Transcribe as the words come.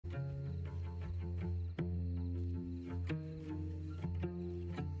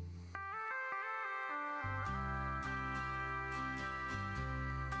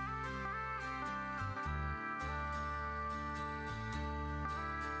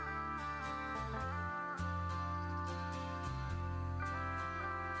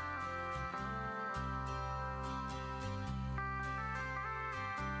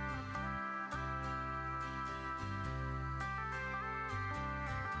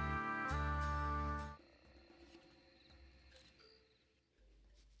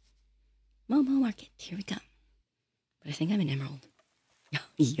Momo Market. Here we come. But I think I'm in Emerald.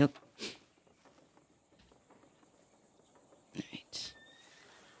 Yup. Alright.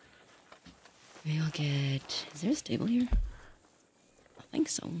 We'll get... Is there a stable here? I think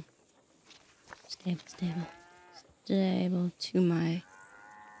so. Stable. Stable to my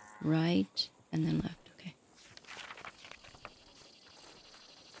right and then left. Okay.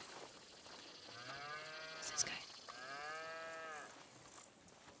 What's this guy?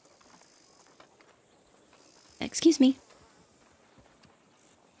 Excuse me.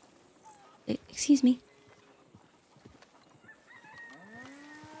 Excuse me.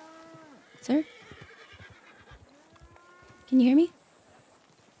 Sir? Can you hear me?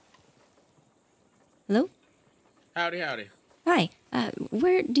 Hello? Howdy. Hi.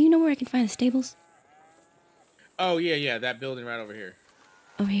 Where do you know where I can find the stables? Oh, yeah, that building right over here.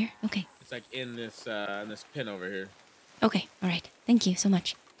 Over here? Okay. It's like in this pin over here. Okay, alright. Thank you so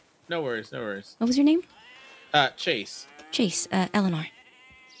much. No worries. What was your name? Chase. Chase, Eleanor.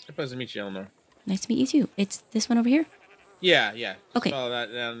 Supposed to meet you, Eleanor. Nice to meet you too. It's this one over here? Yeah. Okay. Just follow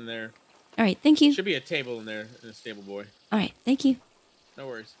that down there. Alright, thank you. Should be a table in there in the stable, boy. Alright, thank you. No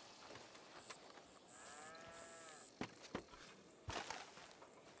worries.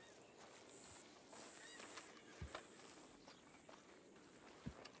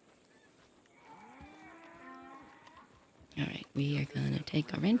 Alright, we are gonna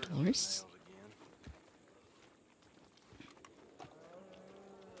take our rental horse.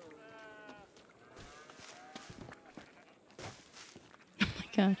 Oh my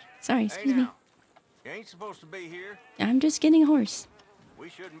gosh. Sorry, excuse me. You ain't supposed to be here. I'm just getting a horse. We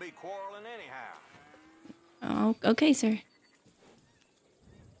shouldn't be quarreling anyhow. Oh, okay, sir.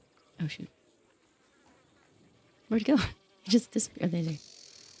 Oh, shoot. Where'd it go? It just disappeared. There.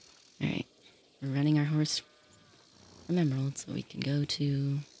 Alright. We're running our horse from Emerald so we can go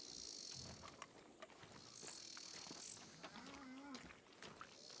to...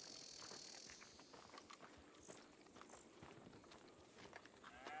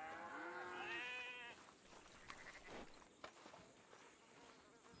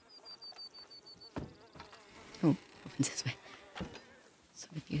 Oh, opens this way. So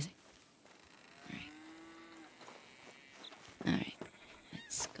confusing. Alright.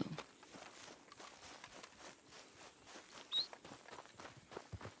 Let's go.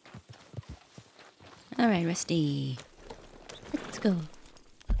 Alright, Rusty. Let's go.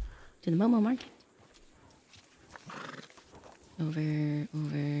 To the Momo Market. Over.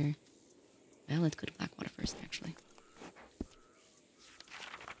 Well, let's go to Blackwater first, actually.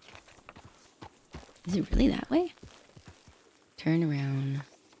 Is it really that way? Turn around.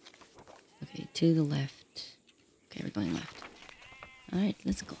 Okay, to the left. Okay, we're going left. Alright,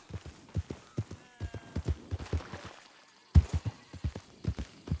 let's go.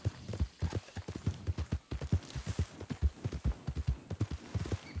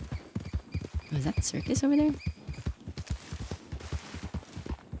 Oh, is that the circus over there?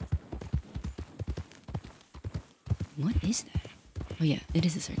 What is that? Oh yeah, it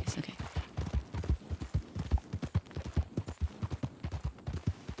is a circus, okay.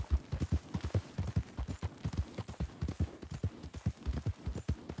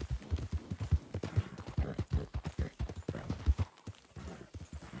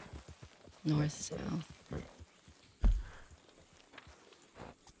 North, south.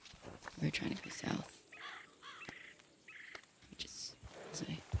 We're trying to go south. Which is this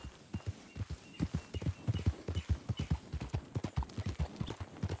way.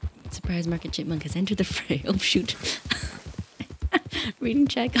 Surprise, Market Chipmunk has entered the fray. Oh shoot. Reading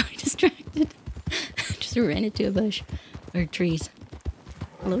chat got me distracted. Just ran into a bush. Or trees.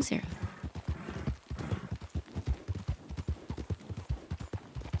 Hello, Sarah.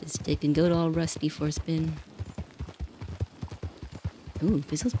 This stick and go all rusty for a spin. Ooh,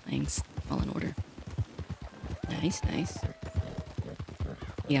 Fizzle's playing Fallen Order. Nice.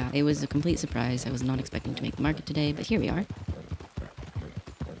 Yeah, it was a complete surprise. I was not expecting to make the market today, but here we are.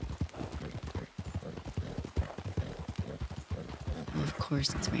 Oh, of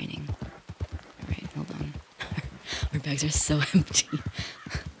course it's raining. Alright, hold on. Our bags are so empty.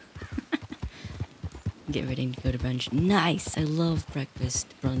 Get ready to go to brunch. Nice! I love breakfast,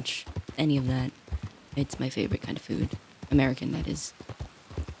 brunch, any of that. It's my favorite kind of food. American, that is.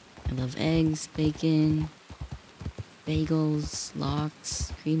 I love eggs, bacon, bagels,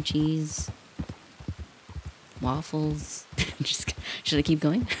 lox, cream cheese, waffles. Just, should I keep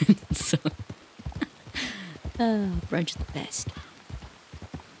going? So, brunch is the best.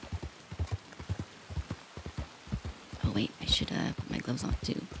 Oh wait, I should put my gloves on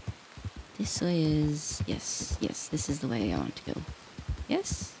too. This way is... Yes, this is the way I want to go.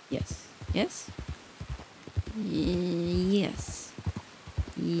 Yes. Yes? Yes.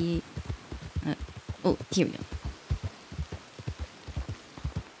 Oh, here we go.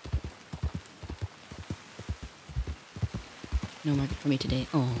 No market for me today.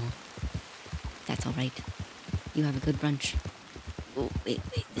 Oh, that's all right. You have a good brunch. Oh, wait,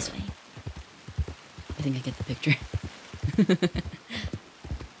 this way. I think I get the picture.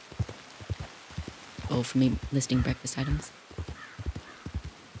 Oh, for me listing breakfast items.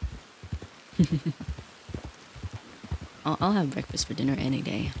 I'll have breakfast for dinner any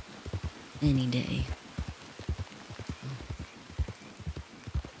day. Any day.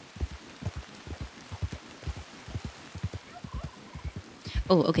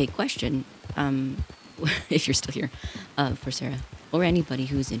 Oh, okay, question. If you're still here, for Sarah, or anybody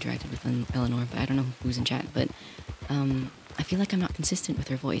who's interacted with Eleanor, but I don't know who's in chat, but, I feel like I'm not consistent with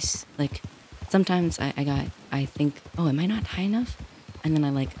her voice. Like, sometimes I think, oh, am I not high enough? And then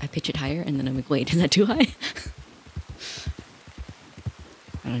I pitch it higher, and then I'm like, wait, is that too high?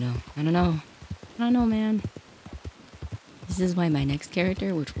 I don't know, man. This is why my next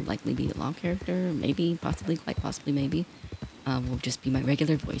character, which will likely be a law character, maybe, possibly, quite possibly, maybe, will just be my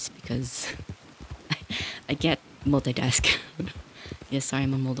regular voice, because I can't multitask. Yes, sorry,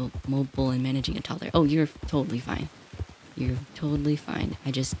 I'm a mobile and managing a toddler. Oh, you're totally fine. You're totally fine.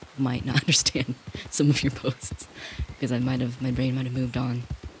 I just might not understand some of your posts, because my brain might have moved on,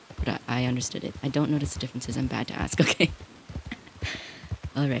 but I understood it. I don't notice the differences. I'm bad to ask, okay?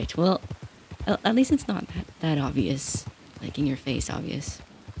 Alright, well, at least it's not that obvious, like in your face obvious.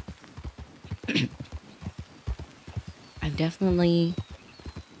 I've definitely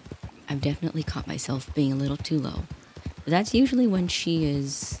caught myself being a little too low. But that's usually when she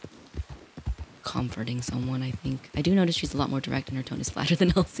is comforting someone, I think. I do notice she's a lot more direct and her tone is flatter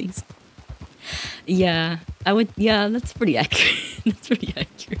than Elsie's. Yeah, that's pretty accurate. That's pretty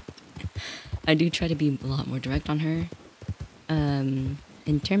accurate. I do try to be a lot more direct on her.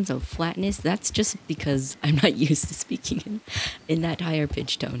 In terms of flatness, that's just because I'm not used to speaking in that higher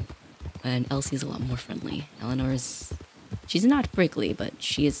pitch tone. And Elsie's a lot more friendly. She's not prickly, but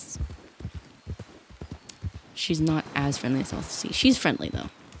she's not as friendly as Elsie. She's friendly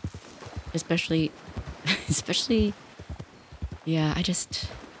though. Especially, yeah, I don't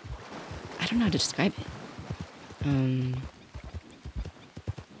know how to describe it. I don't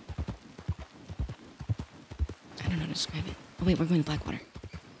know how to describe it. Oh wait, we're going to Blackwater.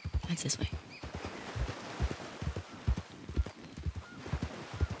 That's this way.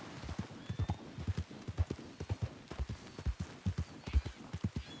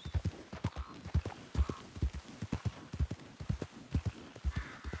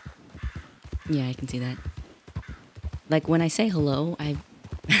 Yeah, I can see that. Like when I say hello,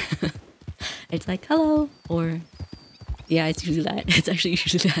 it's like hello, or yeah, it's usually that. It's actually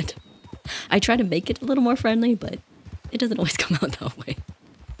usually that. I try to make it a little more friendly, but it doesn't always come out that way.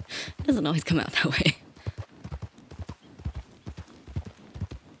 It doesn't always come out that way.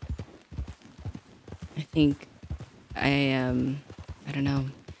 I think I don't know.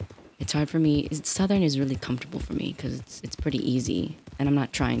 It's hard for me. Southern is really comfortable for me because it's pretty easy, and I'm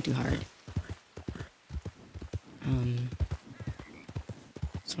not trying too hard.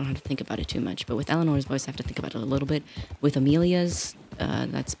 So I don't have to think about it too much. But with Eleanor's voice, I have to think about it a little bit. With Amelia's,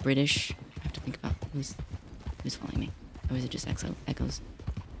 that's British. I have to think about who's following me. Or is it just echoes?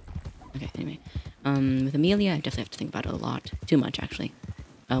 Okay, anyway. With Amelia, I definitely have to think about it a lot. Too much, actually.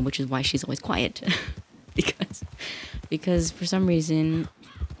 Which is why she's always quiet. because for some reason,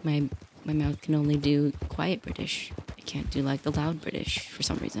 my mouth can only do quiet British. I can't do, like, the loud British for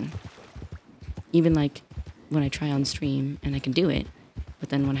some reason. Even, like, when I try on stream, and I can do it, but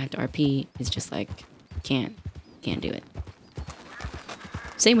then when I have to RP, it's just like, can't do it.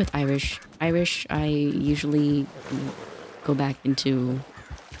 Same with Irish. Irish, I usually go back into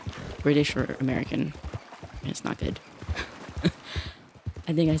British or American. And it's not good.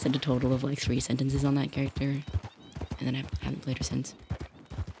 I think I said a total of like 3 sentences on that character, and then I haven't played her since.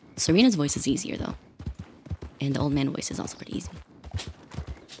 Serena's voice is easier though, and the old man voice is also pretty easy.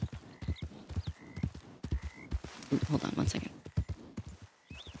 Ooh, hold on 1 second.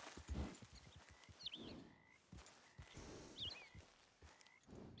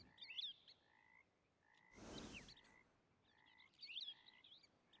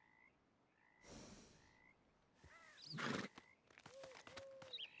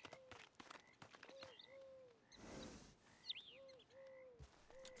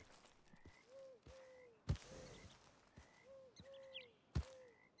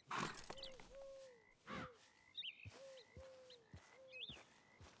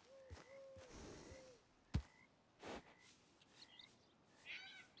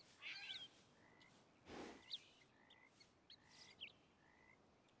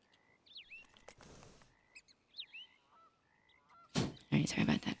 sorry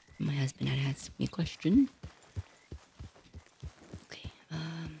about that. My husband had asked me a question. Okay,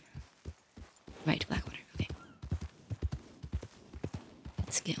 right, Blackwater, okay.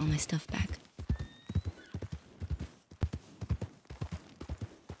 Let's get all my stuff back.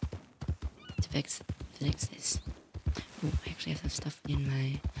 To fix this. Oh, I actually have some stuff in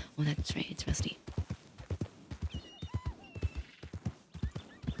my... Oh, that's right, it's rusty.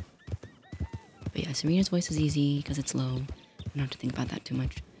 But yeah, Serena's voice is easy because it's low. I don't have to think about that too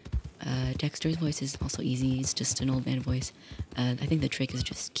much. Dexter's voice is also easy. It's just an old man voice. I think the trick is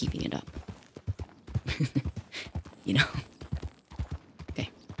just keeping it up. You know? Okay.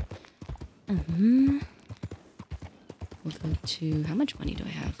 We'll go to... How much money do I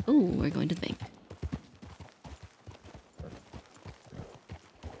have? Oh, we're going to the bank.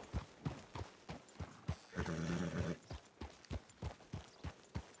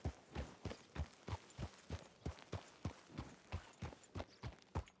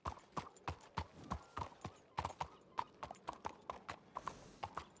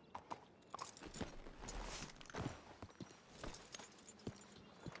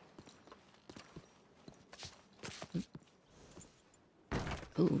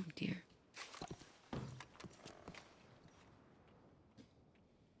 Oh, dear.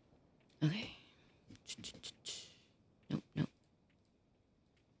 Okay. Nope, nope.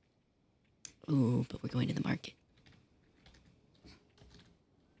 Oh, but we're going to the market.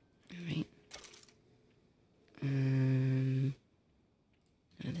 Alright. None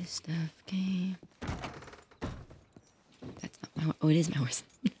of this stuff, okay. That's not my horse. Oh, it is my horse.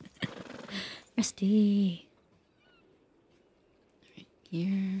 Rusty. Alright,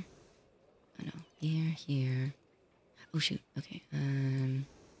 here. Oh no, here. Oh shoot, okay.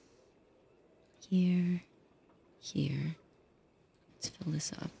 Here. Let's fill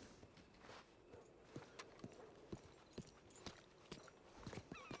this up.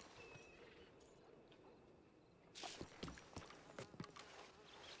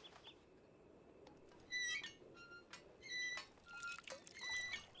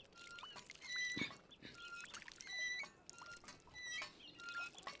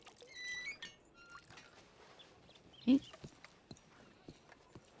 Okay.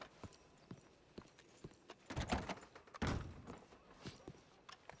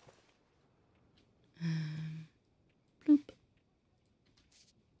 Bloop.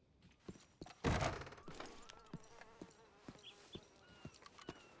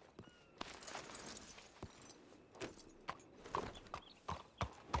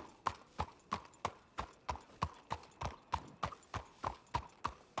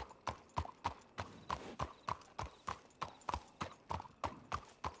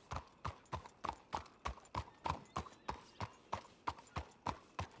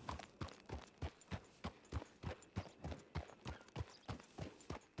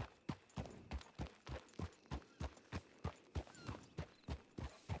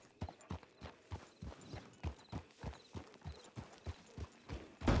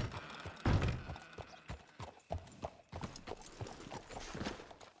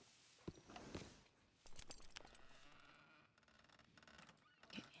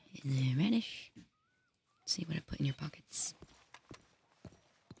 The radish. Let's see what I put in your pockets.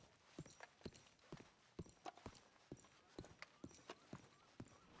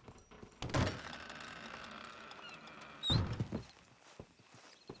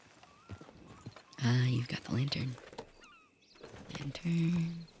 Ah, you've got the lantern.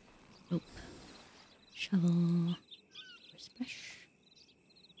 Rope. Shovel. Where's the brush?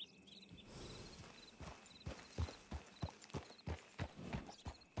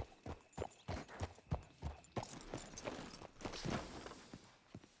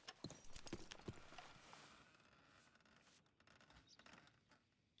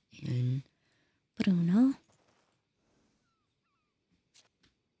 And Bruno.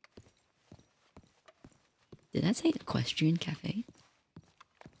 Did that say equestrian cafe?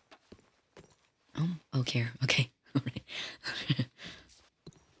 Oh, care. Okay. Alright.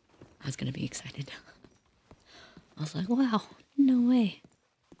 I was gonna be excited. I was like, wow, no way.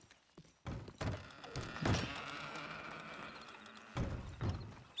 Okay.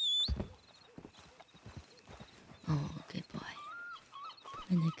 Oh, good boy.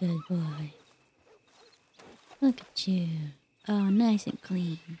 And a good boy. Look at you. Oh, nice and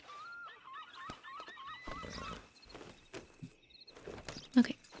clean.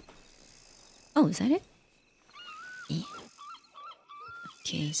 Okay. Oh, is that it? Yeah.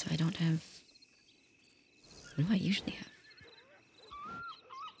 Okay, so I don't have... What do I usually have?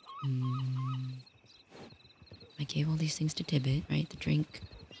 I gave all these things to Tibbet, right? The drink,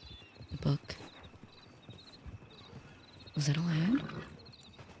 the book. Was that all I had?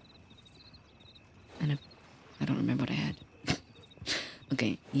 I don't remember what I had.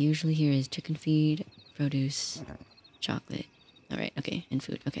 Okay, usually here is chicken feed, produce, chocolate. All right, okay, and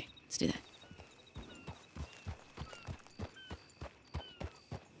food. Okay, let's do that.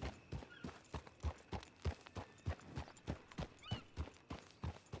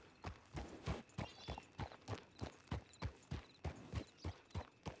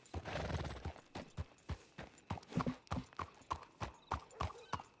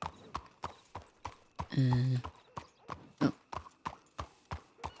 Oh.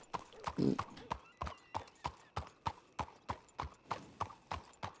 Ooh.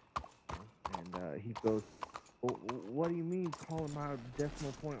 And he goes, well, what do you mean calling my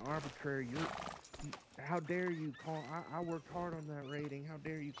decimal point arbitrary? How dare you call, I worked hard on that rating. How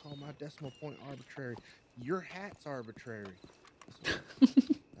dare you call my decimal point arbitrary? Your hat's arbitrary. I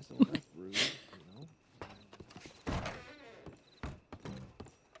said, well, that's rude, you know?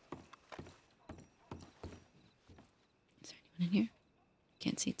 Is there anyone in here?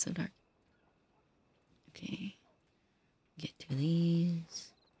 Can't see, it's so dark. Okay. Get two of these.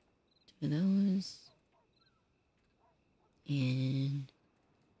 Two of those. And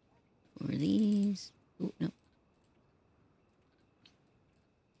 4 of these. Oh, no.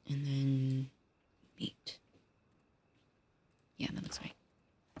 And then meat. Yeah, that looks right.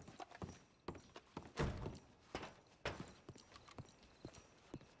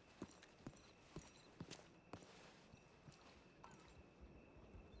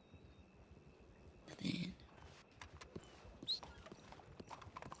 Then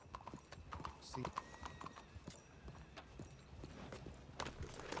See,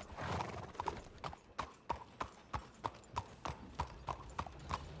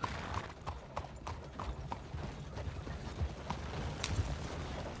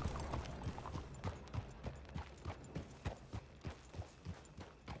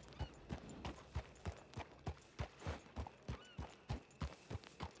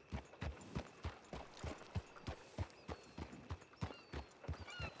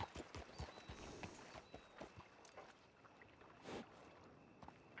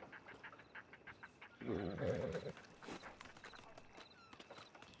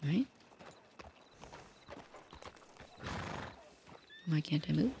 alright. Why can't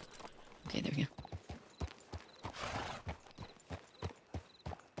I move? Okay, there we go.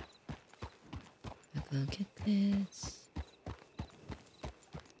 I'll go get this.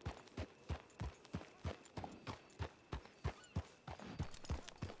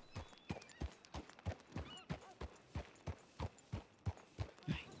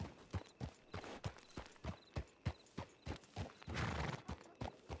 Alright.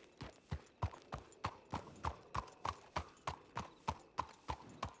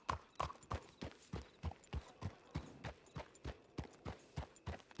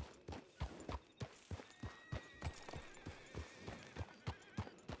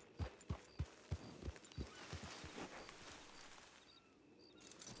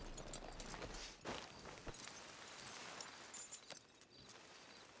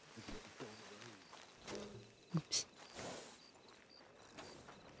 Oops.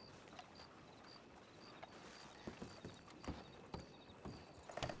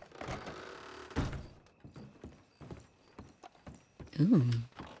 Ooh.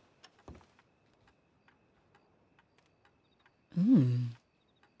 Ooh.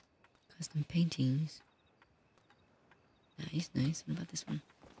 Custom paintings. Nice, nice. What about this one?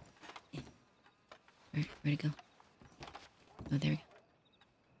 Yeah. Where'd it go? Oh, there we go.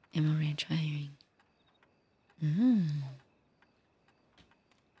 Ammo ranch hiring. Ah.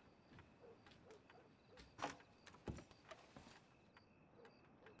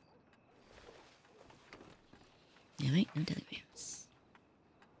 Yeah, wait, no telegrams.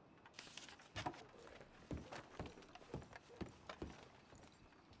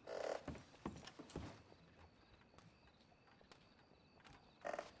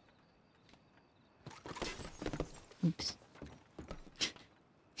 Oops.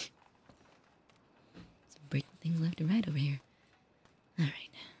 Some breaking things left and right over here. Alright.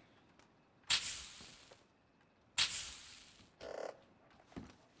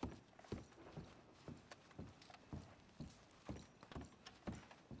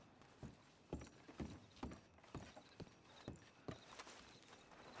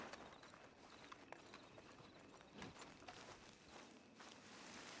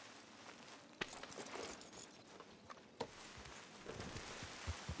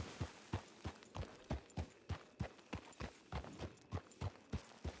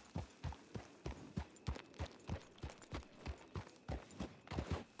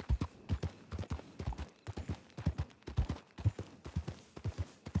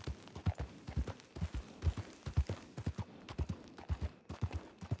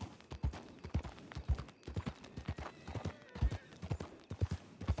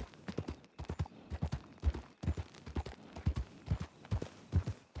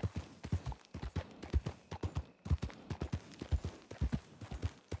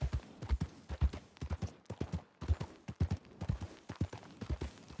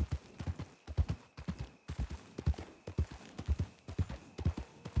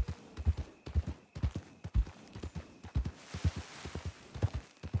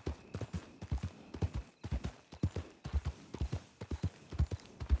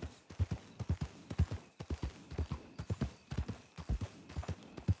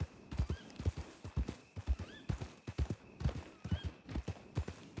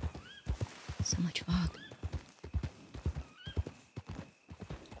 So much fog.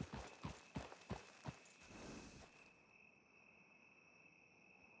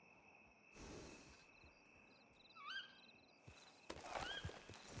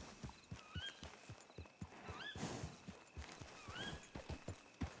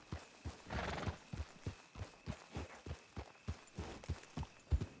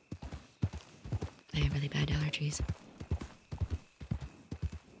 I have really bad allergies.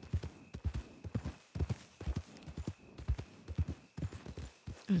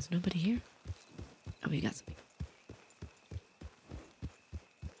 Oh, is nobody here? Oh, we got something.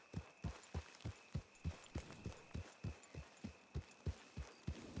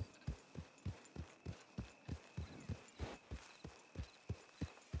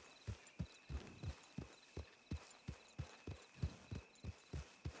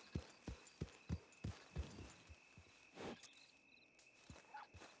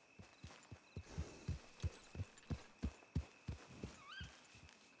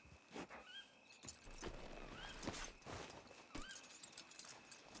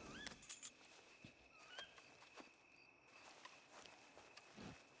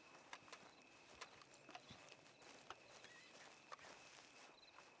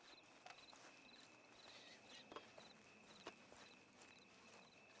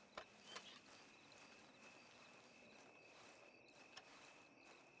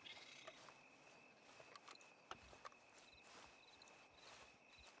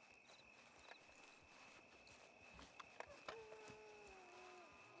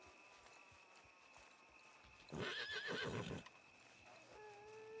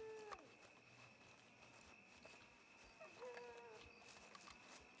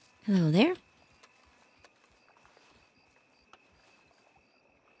 Hello there.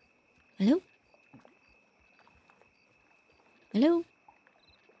 Hello? Hello?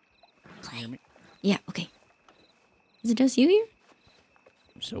 Can you hear me? Yeah, okay. Is it just you here?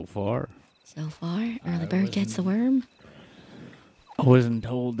 So far, So far, early bird gets the worm. I wasn't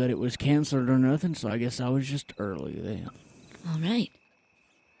told that it was canceled or nothing, so I guess I was just early then. All right.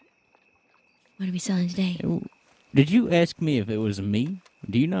 What are we selling today? Did you ask me if it was me?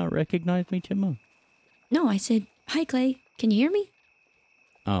 Do you not recognize me, Chipmunk? No, I said, hi, Clay. Can you hear me?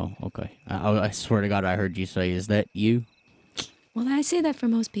 Oh, okay. I swear to God, I heard you say, "Is that you?" Well, I say that for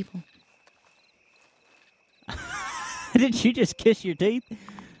most people. Did you just kiss your teeth?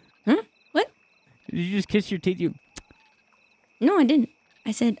 Huh? What? Did you just kiss your teeth? You... No, I didn't.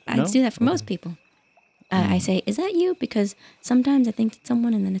 I said I No? do that for most Okay. people. I say, is that you? Because sometimes I think it's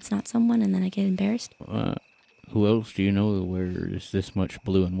someone and then it's not someone and then I get embarrassed. Who else do you know that wears this much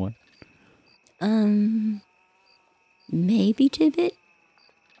blue and white? Maybe Tibbet.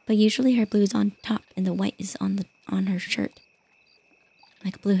 But usually her blue's on top and the white is on her shirt.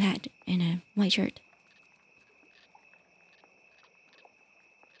 Like a blue hat and a white shirt.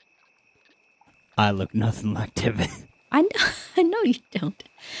 I look nothing like Tibbet. I know you don't.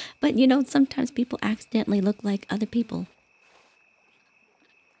 But you know, sometimes people accidentally look like other people.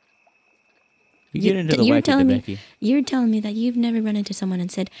 You get into the you're wacky telling me Becky. you're telling me that you've never run into someone and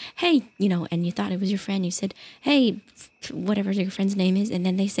said, hey, you know, and you thought it was your friend. You said, hey, whatever your friend's name is, and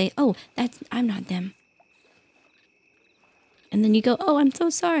then they say, oh, I'm not them. And then you go, oh, I'm so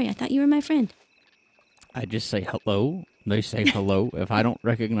sorry. I thought you were my friend. I just say hello. They say hello. If I don't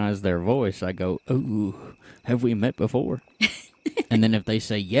recognize their voice, I go, "Ooh, have we met before?" And then if they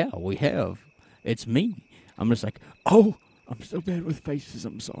say, "Yeah, we have," it's me. I'm just like, "Oh, I'm so bad with faces.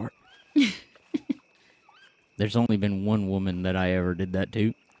 I'm sorry." There's only been one woman that I ever did that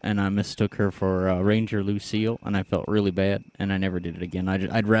to, and I mistook her for Ranger Lucille, and I felt really bad, and I never did it again.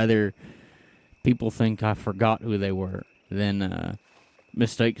 I'd rather people think I forgot who they were than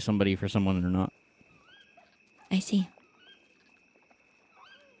mistake somebody for someone they're not. I see.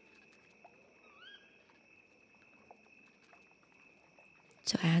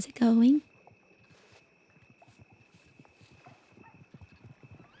 So how's it going?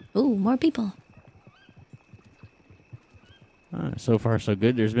 Ooh, more people. So far, so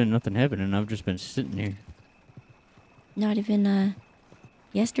good. There's been nothing happening. I've just been sitting here. Not even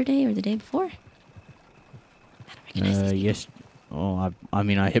yesterday or the day before. I don't recognize these people. Yes. Oh, I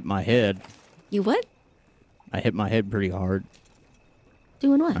mean, I hit my head. You what? I hit my head pretty hard.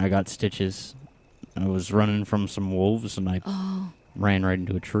 Doing what? I got stitches. I was running from some wolves, and I ran right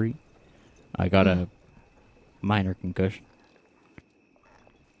into a tree. I got a minor concussion.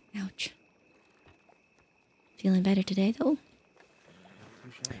 Ouch. Feeling better today, though?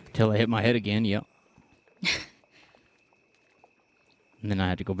 Till I hit my head again, yep. And then I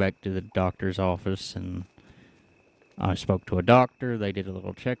had to go back to the doctor's office, and I spoke to a doctor. They did a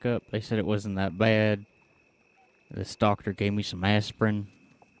little checkup. They said it wasn't that bad. This doctor gave me some aspirin.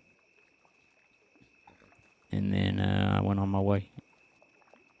 And then I went on my way.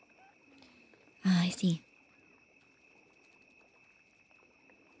 Ah, I see.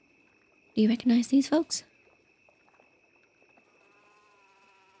 Do you recognize these folks?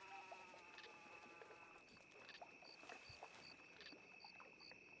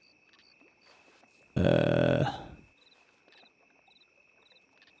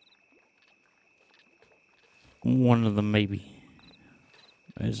 One of them maybe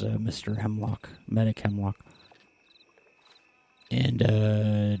is Mr. Hemlock, Medic Hemlock.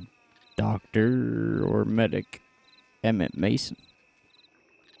 And Doctor or Medic Emmett Mason.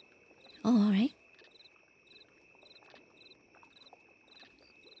 Oh, all right.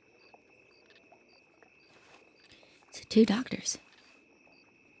 So 2 doctors.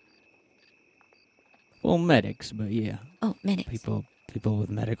 Well, medics, but yeah. Oh, medics. People with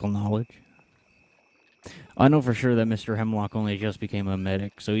medical knowledge. I know for sure that Mr. Hemlock only just became a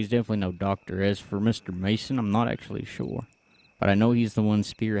medic, so he's definitely no doctor. As for Mr. Mason, I'm not actually sure. But I know he's the one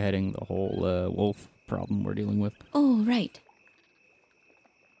spearheading the whole wolf problem we're dealing with. Oh, right.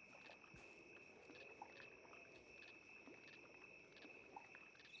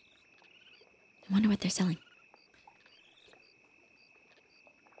 I wonder what they're selling.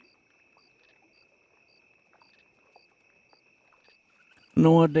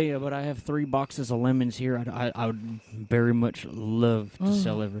 No idea, but I have 3 boxes of lemons here. I would very much love to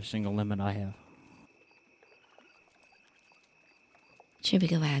sell every single lemon I have. Should we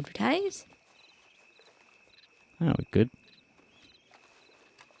go advertise? Oh, we could.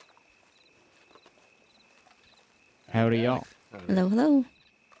 Howdy, y'all. Hello, hello.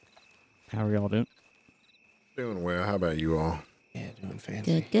 How are y'all doing? Doing well. How about you all? Yeah, doing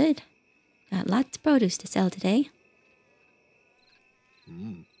fancy. Good, good. Got lots of produce to sell today,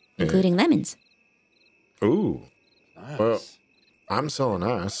 including lemons. Ooh. Nice. Well, I'm selling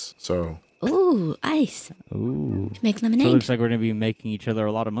ice, so Ooh, ice. Ooh. To make So it lemonade. looks like we're going to be making each other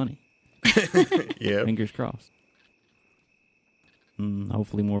a lot of money. yeah. Fingers crossed.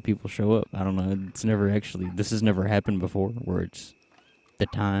 Hopefully more people show up. I don't know. This has never happened before where it's the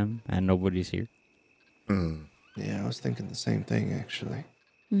time and nobody's here. Yeah, I was thinking the same thing, actually.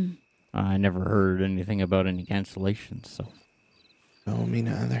 I never heard anything about any cancellations, so. No, me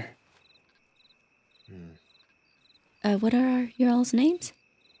neither. What are your all's names?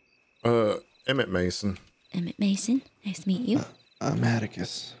 Emmett Mason. Emmett Mason. Nice to meet you. I'm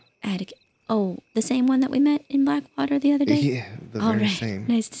Atticus. Attic. Oh, the same one that we met in Blackwater the other day? Yeah, the All very right. same.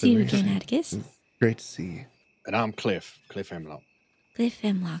 Nice to The see you very again, same. Atticus. Great to see you. And I'm Cliff Hemlock. Cliff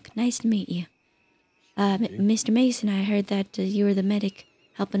Hemlock. Nice to meet you. Mr. Mason, I heard that you were the medic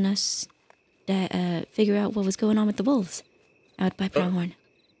helping us figure out what was going on with the wolves out by Pronghorn.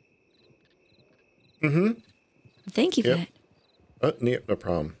 Thank you for Yep. that. No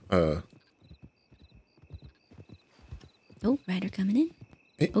problem. Oh, rider coming in.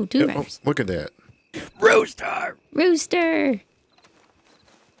 Oh, 2 riders. Look at that. Rooster! Rooster!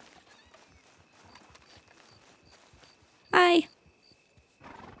 Hi.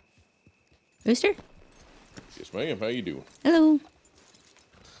 Rooster? Yes, ma'am. How you doing? Hello.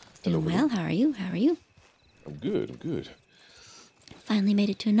 Doing well. How are you? How are you? I'm good. Finally made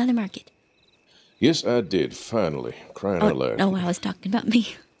it to another market. Yes, I did. Finally. Crying out loud. No, I was talking about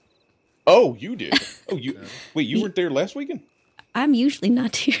me. Oh, you did? Oh, Wait, you weren't there last weekend? I'm usually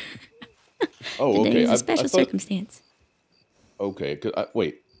not here. Oh, Today okay. is a special circumstance. Okay.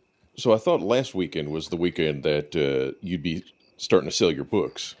 Wait. So I thought last weekend was the weekend that you'd be starting to sell your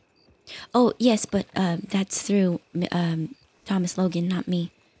books. Oh, yes, but that's through Thomas Logan, not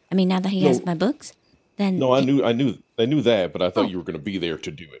me. I mean, now that he has my books, then... No, I knew that, but I thought you were going to be there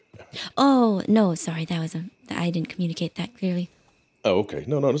to do it. Oh, no, sorry, I didn't communicate that clearly. Oh, okay.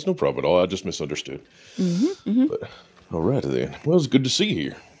 No, there's no problem at all. I just misunderstood. But, all right, then. Well, it's good to see you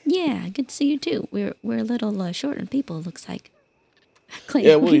here. Yeah, good to see you, too. We're a little short on people, it looks like. Clay,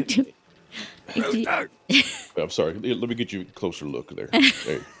 Yeah, what well, do you do? I'm sorry. Let me get you a closer look there.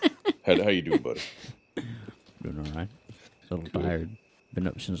 Hey, how you doing, buddy? Doing all right. A little tired. Been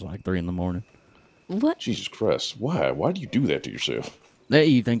up since like 3 in the morning. What? Jesus Christ. Why? Why do you do that to yourself? Hey,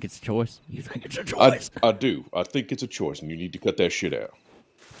 you think it's a choice? You think it's a choice? I do. I think it's a choice, and you need to cut that shit out.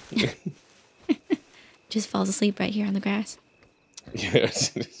 Just falls asleep right here on the grass.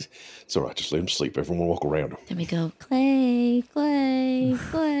 Yes. It's all right. Just let him sleep. Everyone walk around him. Then we go, Clay, Clay,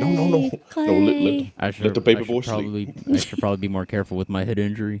 Clay. No. Clay. No, let the baby boy probably, sleep. I should probably be more careful with my head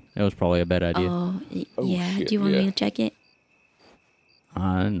injury. That was probably a bad idea. Oh, yeah. shit, Do you want me yeah. to check it?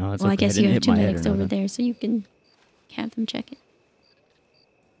 No, it's Well, okay. I guess didn't you have hit 2 my head or medics over nothing. there, so you can have them check it?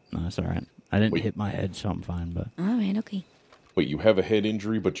 No, that's all right. I didn't Wait. hit my head, so I'm fine. But All right, okay. Wait, you have a head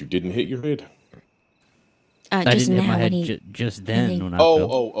injury, but you didn't hit your head? I Just didn't hit now my when head he just he then when I Oh,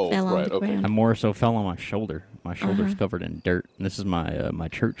 fell. fell on right, the okay. ground. I more so fell on my shoulder. My shoulder's Uh-huh. covered in dirt. And this is my my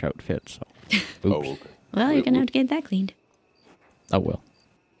church outfit. So, Oh, oops. okay. Well, you're gonna have to get that cleaned. Oh well.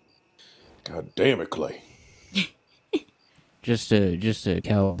 God damn it, Clay. Just a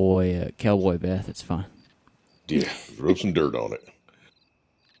cowboy bath. It's fine. Yeah, rub some dirt on it.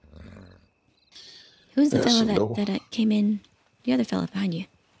 Who's the Yeah, fellow so that no- came in? The other fellow behind you.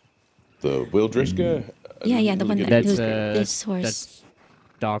 The well-dressed guy? I Yeah, didn't yeah, the really one get that to who's see him. this horse. That's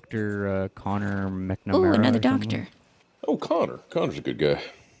Doctor Connor McNamara. Oh, another or something. doctor. Oh, Connor. Connor's a good guy.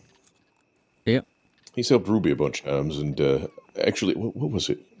 Yep. He's helped Ruby a bunch of times, and actually, what was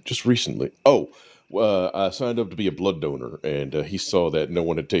it? Just recently. Oh, I signed up to be a blood donor, and he saw that no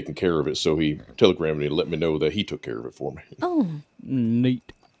one had taken care of it, so he telegrammed me to let me know that he took care of it for me. Oh,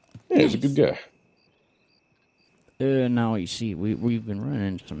 Neat. Yeah, he's a good guy. Now you see, we've been running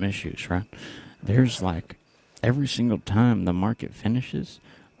into some issues, right? There's like every single time the market finishes,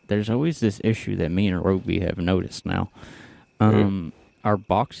 there's always this issue that me and Roby have noticed now. Our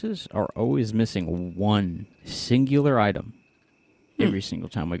boxes are always missing one singular item every single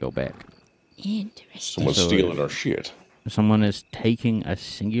time we go back. interesting. Someone's So, stealing our shit. Someone is taking a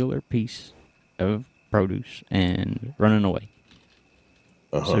singular piece of produce and running away.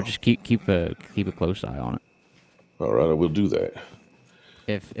 So just keep a close eye on it. All right, I will do that.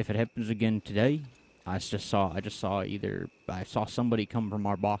 If it happens again today, I just saw somebody come from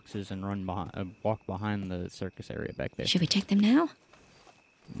our boxes and walk behind the circus area back there. Should we check them now?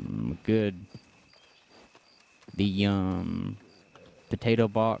 Good. The potato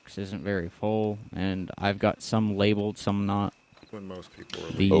box isn't very full, and I've got some labeled, some not. When most people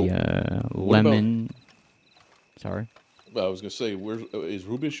are The What about- lemon. Sorry. I was gonna say, is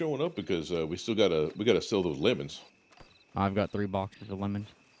Ruby showing up? Because we still gotta sell those lemons. I've got 3 boxes of lemons.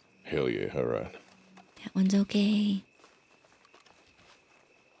 Hell yeah! All right. That one's okay.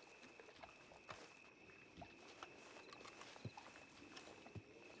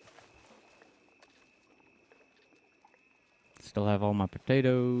 Still have all my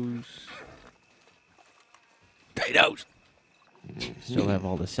potatoes. Still have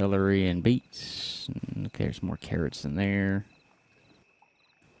all the celery and beets. And there's more carrots in there.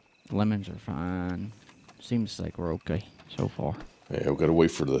 Lemons are fine. Seems like we're okay so far. Yeah, we gotta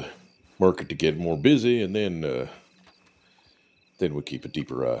wait for the market to get more busy, and then we keep a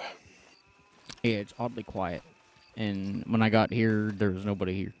deeper eye. Yeah, it's oddly quiet. And when I got here, there was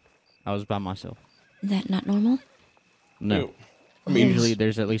nobody here. I was by myself. Is that not normal? No. I mean, Usually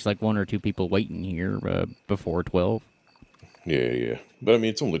there's at least like 1 or 2 people waiting here before 12. yeah. But I mean,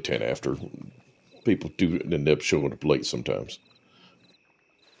 it's only 10 after. People do end up showing up late sometimes.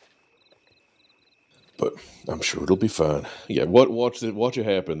 But I'm sure it'll be fine. Yeah, watch it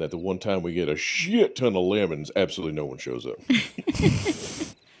happen that the one time we get a shit ton of lemons, absolutely no one shows up.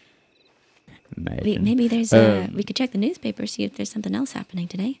 Imagine. Maybe there's we could check the newspaper, see if there's something else happening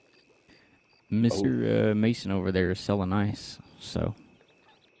today. Mr. Mason over there is selling ice, so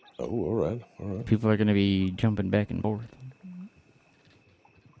Oh, all right. people are going to be jumping back and forth.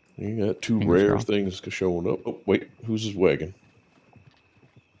 You got 2 Fingers rare crossed. things showing up. Oh, wait, who's his wagon?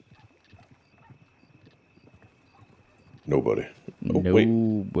 Nobody. Oh, wait.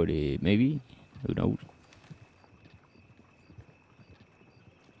 Nobody, maybe? Who knows?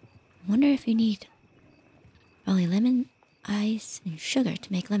 Wonder if you need probably lemon, ice, and sugar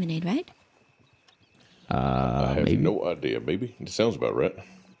to make lemonade, right? I have Maybe. no idea. Maybe. It sounds about right.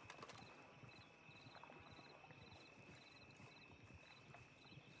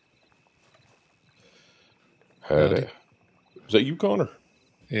 Howdy. Is that you, Connor?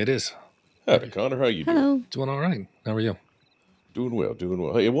 It is. Howdy, Connor. How you doing? Hello. Doing all right. How are you? Doing well.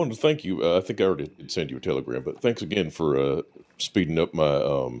 Hey, I wanted to thank you. I think I already did send you a telegram, but thanks again for speeding up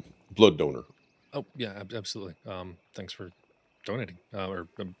my blood donor. Oh, yeah, absolutely. Thanks for donating or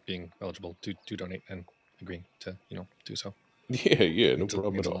being eligible to donate and agreeing to, do so. Yeah, no It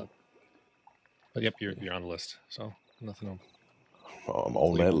problem means at a all. lot. But yep, you're on the list, so nothing. I'm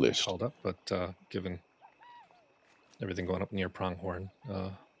on that list. Called up, but given everything going up near Pronghorn,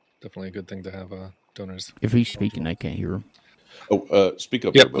 definitely a good thing to have donors. If he's speaking, I can't hear him. Oh, speak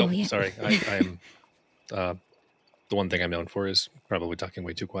up, Yep. there, No, bud. yeah. sorry. I'm. The one thing I'm known for is probably talking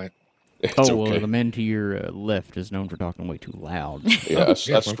way too quiet. It's Oh, well, okay. the man to your left is known for talking way too loud. Yeah, I yeah,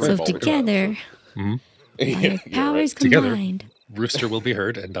 scream So all the time. together, Mm-hmm. our Yeah, you're powers right. Together. combined, Rooster will be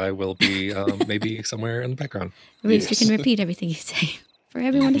heard, and I will be maybe somewhere in the background. Rooster Yes. can repeat everything you say for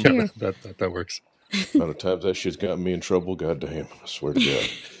everyone to Yeah, hear. that works. Amount of times that shit's gotten me in trouble, goddamn, I swear to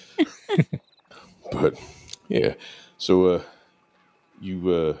God. But yeah, so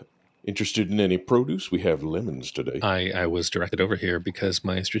you interested in any produce? We have lemons today. I was directed over here because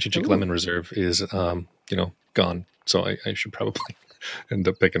my strategic Ooh. lemon reserve is, gone. So I should probably end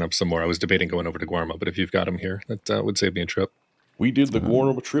up picking up some more. I was debating going over to Guarma, but if you've got them here, that would save me a trip. We did the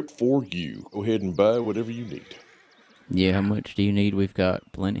Guarma trip for you. Go ahead and buy whatever you need. Yeah, how much do you need? We've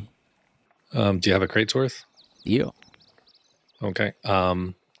got plenty. Do you have a crate's worth? Yeah. Okay.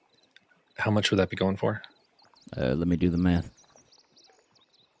 How much would that be going for? Let me do the math.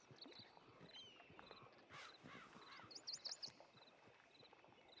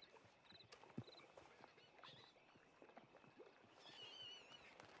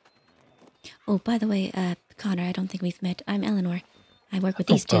 Oh, by the way, Connor, I don't think we've met. I'm Eleanor. I work with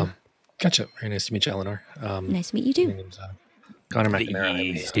these two. Gotcha. Very nice to meet you, Eleanor. Nice to meet you My too. name's Connor McNamara. I'm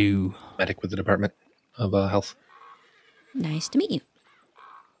These a two. medic with the Department of Health. Nice to meet you.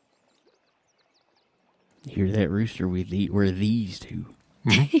 Hear that, Rooster? We're these two.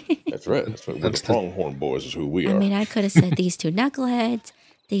 That's right. That's what we're the Pronghorn Boys is who we I are. mean, I could have said these two knuckleheads,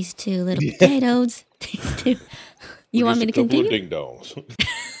 these two little potatoes, these two. You want me to continue? Ding dongs.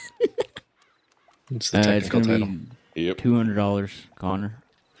 It's the It's technical gonna title. be Yep. $200, Connor.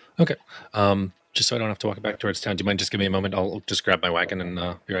 Okay. Just so I don't have to walk back towards town, do you mind just give me a moment? I'll just grab my wagon and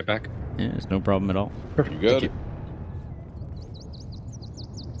be right back. Yeah, it's no problem at all. Perfect. You got Thank it.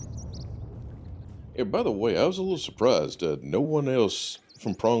 Yeah, by the way, I was a little surprised. No one else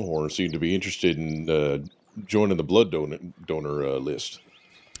from Pronghorn seemed to be interested in joining the blood donor list.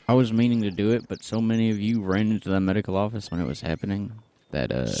 I was meaning to do it, but so many of you ran into the medical office when it was happening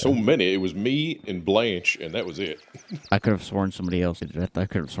that So many. It was me and Blanche, and that was it. I could have sworn somebody else did it. I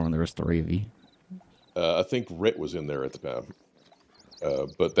could have sworn there was 3 of you. I think Rhett was in there at the time.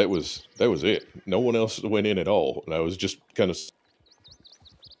 But that was it. No one else went in at all. And I was just kind of...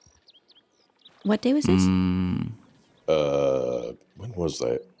 What day was this? when was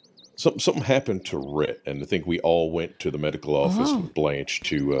that? Something happened to Rhett, and I think we all went to the medical office with Blanche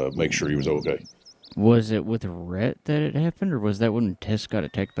to make sure he was okay. Was it with Rhett that it happened, or was that when Tess got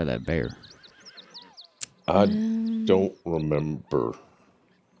attacked by that bear? I don't remember.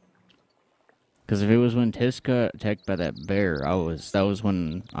 Because if it was when Tess got attacked by that bear, that was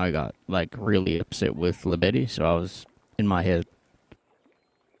when I got like really upset with Libetti, so I was in my head.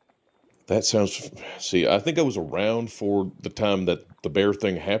 That sounds... See, I think I was around for the time that the bear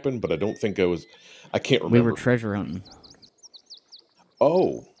thing happened, but I don't think I was... I can't remember. We were treasure hunting.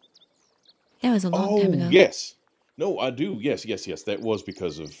 Oh. That was a long time ago. Yes. No, I do. Yes. That was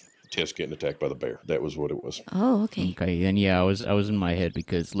because of Tess getting attacked by the bear. That was what it was. Oh, okay. Okay, then yeah, I was in my head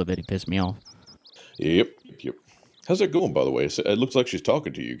because Libetti pissed me off. Yep. How's that going, by the way? It looks like she's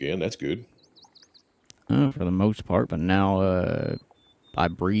talking to you again. That's good. For the most part, but now I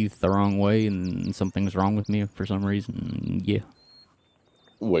breathe the wrong way and something's wrong with me for some reason. Yeah.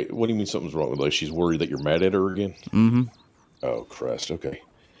 Wait, what do you mean something's wrong with her? Like she's worried that you're mad at her again? Mm-hmm. Oh, Christ. Okay.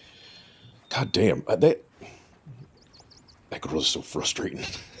 God damn. That girl is so frustrating.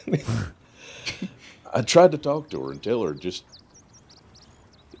 I tried to talk to her and tell her just,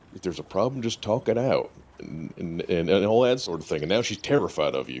 if there's a problem, just talk it out. And all that sort of thing. And now she's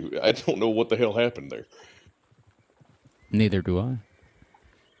terrified of you. I don't know what the hell happened there. Neither do I.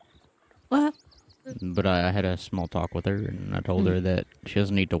 What? But I had a small talk with her, and I told her that she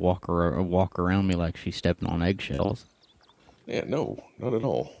doesn't need to walk around me like she's stepping on eggshells. Yeah, no, not at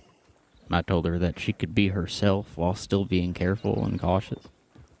all. I told her that she could be herself while still being careful and cautious.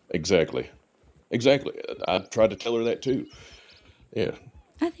 Exactly. I tried to tell her that too. Yeah.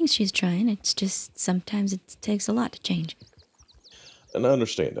 I think she's trying. It's just sometimes it takes a lot to change. And I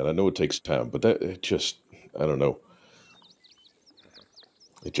understand that. I know it takes time, but it just, I don't know.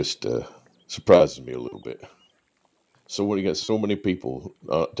 It just surprises me a little bit. So when you got so many people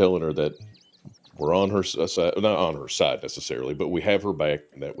telling her that we're on her side, not on her side necessarily, but we have her back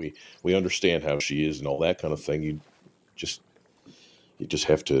and that we understand how she is and all that kind of thing, you just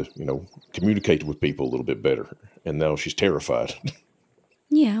have to, communicate with people a little bit better. And now she's terrified.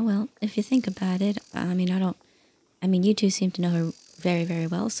 Yeah, well, if you think about it, you two seem to know her very, very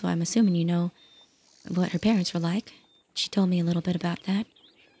well, so I'm assuming you know what her parents were like. She told me a little bit about that.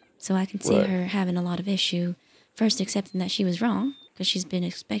 So I can see Right. her having a lot of issue, first accepting that she was wrong, because she's been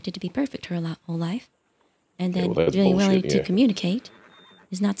expected to be perfect her whole life, and Yeah, then well, that's being willing bullshit, to yeah. communicate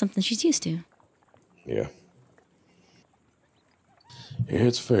is not something she's used to. Yeah. Yeah,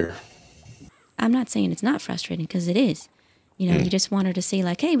 it's fair. I'm not saying it's not frustrating, because it is. You just want her to say,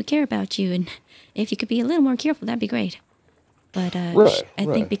 like, hey, we care about you, and if you could be a little more careful, that'd be great. But I Right.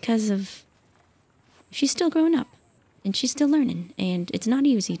 think because of she's still growing up, and she's still learning, and it's not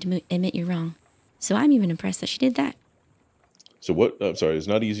easy to admit you're wrong. So I'm even impressed that she did that. So what? I'm sorry. It's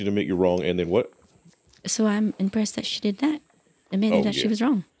not easy to admit you're wrong, and then what? So I'm impressed that she did that. Admitted that she yeah. was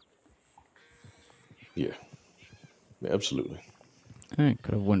wrong. Yeah, absolutely. It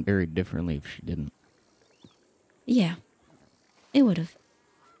could have went very differently if she didn't. Yeah, it would have.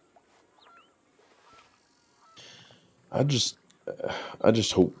 I just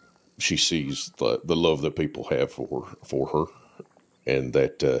hope she sees the love that people have for her, and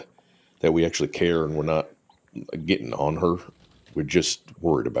that we actually care, and we're not getting on her. We're just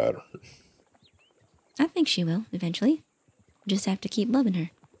worried about her. I think she will eventually. Just have to keep loving her.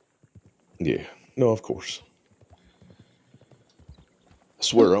 Yeah. No, of course. I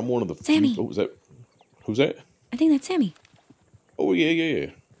swear, I'm one of the Sammy. few. Oh, was that? Who's that? I think that's Sammy. Oh,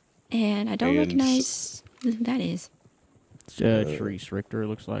 yeah. And I don't And recognize who that is. It's Therese Richter, it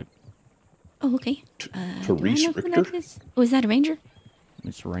looks like. Oh, okay. Do I Therese know who Richter? that is? Oh, is that a ranger?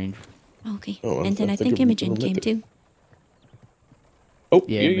 It's Range. Oh, okay. Oh, And then I think I've Imogen met came that. too. Oh,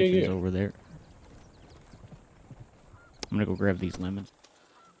 Yeah, yeah. Mitchell's over there. I'm gonna go grab these lemons.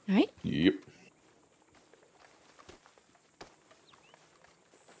 All right. Yep.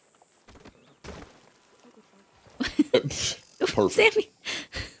 Perfect. Sammy.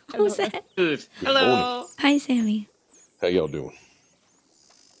 What was that? Good. Good morning. Hi, Sammy. How y'all doing?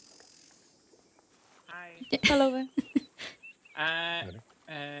 Hi. Hello there.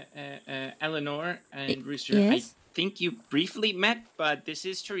 Eleanor and Rooster. yes? I think you briefly met, but this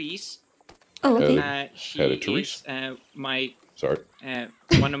is Therese. Oh, okay. She Hello, Therese. is my Sorry.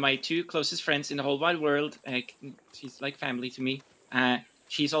 one of my two closest friends in the whole wide world. She's like family to me.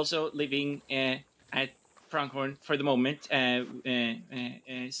 She's also living at Pronghorn for the moment,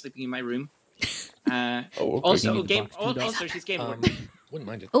 sleeping in my room. Okay. Also, You need the box, $2. also she's game warden. Wouldn't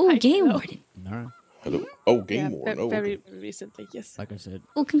mind it. Oh, Hi, game hello. warden. Alright. Hello. Oh, game Yeah, warden. Oh, very okay. recently, yes. Like I said. Oh, it's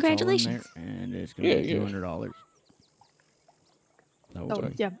all in congratulations. there, and it's gonna Yeah, be yeah. $200. No, Oh,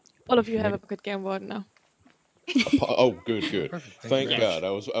 yeah. All of you have a Ready? good game warden now. Oh, good. Perfect. Thank you. God.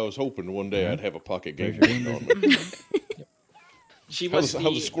 I was hoping one day Mhm. I'd have a pocket game Raise your warden hand, on me. She How was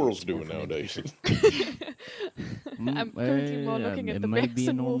the squirrels doing nowadays? I'm currently more looking at it the may bears be a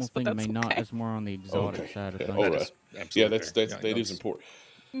and normal wolves, but thing, it may that's not. okay. It's more on the exotic Okay. side of Yeah, things. all That right. is Yeah, absolutely that fair. is it's- important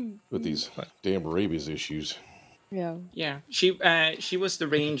Mm, with these But- damn rabies issues. yeah. Yeah, she was the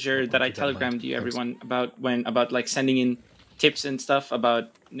ranger that I keep that in mind. telegrammed you Thanks. everyone about like sending in tips and stuff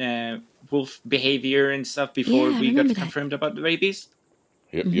about wolf behavior and stuff before Yeah, I we got remember that. confirmed about the rabies.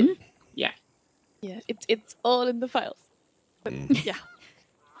 Yep. Yeah, Yeah, it's all in the files. But yeah.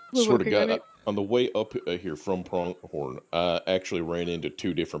 We're Swear to working on God, it. on the way up here from Pronghorn, I actually ran into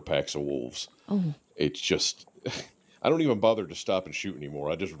 2 different packs of wolves. Oh, It's just, I don't even bother to stop and shoot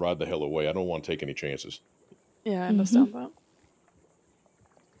anymore. I just ride the hell away. I don't want to take any chances. Yeah, I understand that.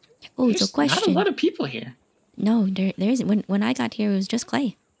 oh. there's So not a question. lot of people here. No, there isn't. When I got here, it was just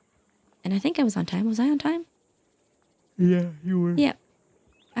Clay, and I think I was on time. Was I on time? Yeah, you were. Yeah.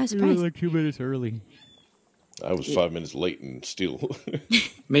 I was You were surprised. like 2 minutes early. I was 5 minutes late and still.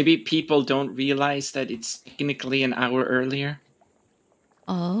 Maybe people don't realize that it's technically an hour earlier.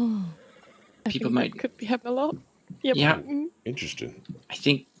 Oh, People I think might. that could be happening a lot. Yep. Yeah. Interesting. I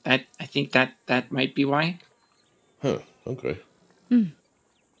think that might be why Huh. Okay.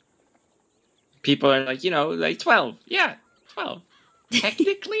 people are like, like 12. Yeah, 12.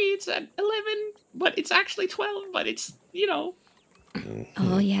 Technically, it's at 11, but it's actually 12. But it's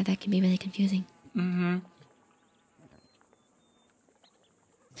oh yeah, that can be really confusing. Mm-hmm.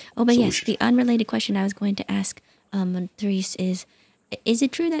 Oh, but So we yes, should- the unrelated question I was going to ask, Therese is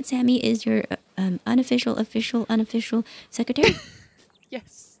it true that Sammy is your unofficial secretary?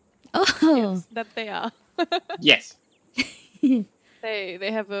 Yes. Oh, Yes, that they are. Yes.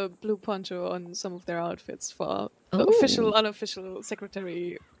 They have a blue poncho on some of their outfits for Oh. official, unofficial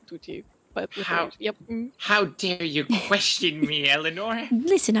secretary duty. But with How- age. Yep. How dare you question me, Eleanor?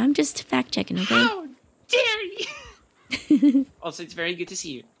 listen, I'm just fact checking, okay? How dare you? Also, it's very good to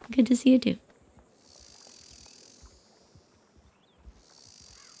see you. Good to see you too.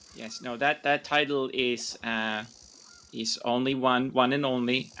 Yes, no, that title is only one and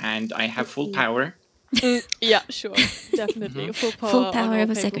only, and I have full power. Yeah, sure. Definitely. Full power. Full on power all of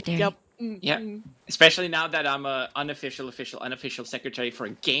a tables. secretary. Yep. Yeah. Especially now that I'm a unofficial secretary for a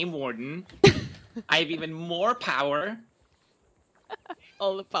game warden. I have even more power.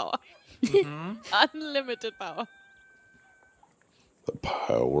 All the power. Mhm. Unlimited power. The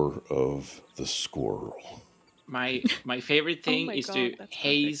power of the squirrel. My favorite thing my is God, to that's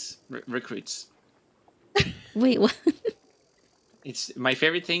haze recruits. Wait, what? It's my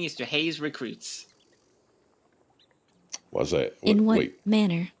favorite thing is to haze recruits. Why's that? In what Wait,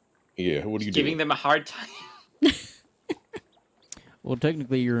 manner? yeah. What are you Giving doing? them a hard time. Well,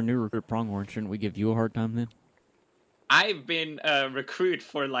 technically, you're a new recruit, Pronghorn. Shouldn't we give you a hard time then? I've been a recruit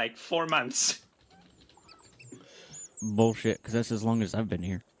for like 4 months. Bullshit, because that's as long as I've been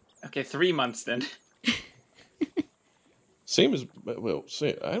here. Okay, 3 months then. Same as well.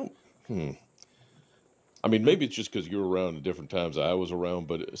 Same. I don't. I mean, maybe it's just because you were around at different times I was around,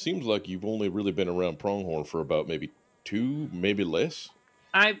 but it seems like you've only really been around Pronghorn for about maybe 2, maybe less.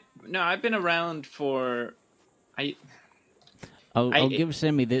 I've been around for I'll give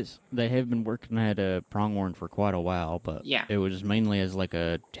Sammy this. They have been working at Pronghorn for quite a while, but Yeah. it was mainly as like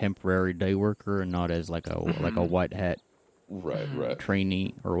a temporary day worker and not as like a white hat Right.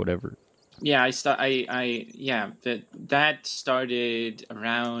 trainee or whatever. Yeah, that started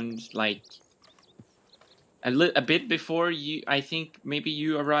around like a bit before you. I think maybe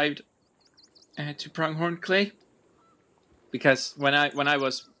you arrived to Pronghorn, Clay, because when I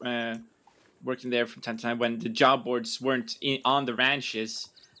was working there from time to time, when the job boards weren't on the ranches,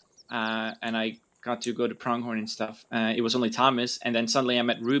 and I got to go to Pronghorn and stuff, it was only Thomas, and then suddenly I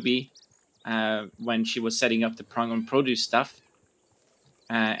met Ruby when she was setting up the Pronghorn produce stuff.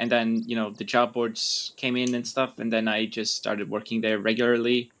 And then, the job boards came in and stuff, and then I just started working there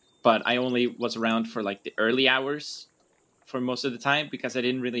regularly. But I only was around for like the early hours for most of the time because I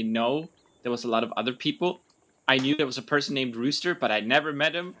didn't really know there was a lot of other people. I knew there was a person named Rooster, but I'd never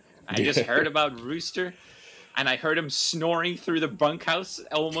met him. I just heard about Rooster, and I heard him snoring through the bunkhouse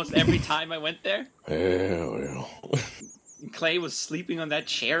almost every time I went there. Well. Clay was sleeping on that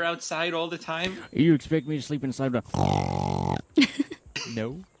chair outside all the time. You expect me to sleep inside the...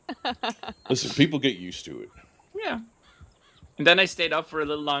 No. Listen, people get used to it. Yeah. And then I stayed up for a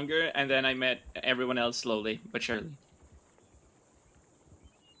little longer, and then I met everyone else slowly but surely.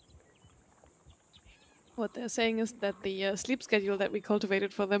 What they're saying is that the sleep schedule that we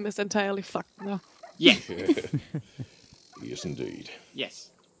cultivated for them is entirely fucked now. Yeah. Yes, indeed.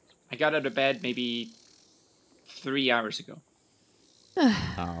 Yes. I got out of bed maybe 3 hours ago.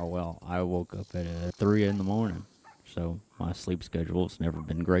 Well, I woke up at 3 in the morning, so my sleep schedule's never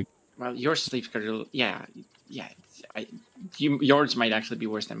been great. Well, your sleep schedule, yeah. Yours might actually be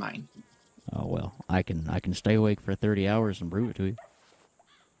worse than mine. Oh well, I can stay awake for 30 hours and prove it to you.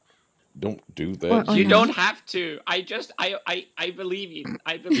 Don't do that. Or You not. don't have to. I believe you.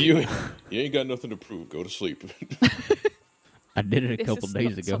 I believe You ain't got nothing to prove. Go to sleep. I did it a This couple is days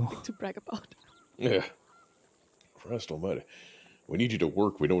not ago. something to brag about. Yeah. Christ almighty. We need you to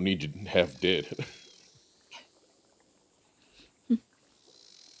work. We don't need you half dead.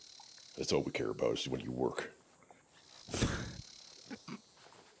 That's all we care about is when you work.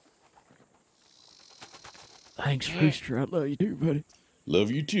 Thanks, Rooster. I love you too, buddy.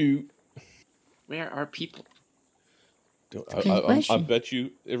 Love you too. Where are people? Good question. I bet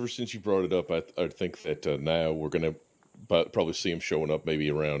you, ever since you brought it up, I think that now we're going to probably see him showing up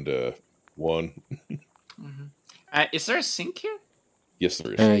maybe around 1. Is there a sink here? Yes,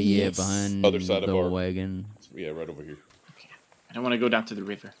 there is. Yeah, Yes. behind Other side of the our- wagon. Yeah, right over here. I don't want to go down to the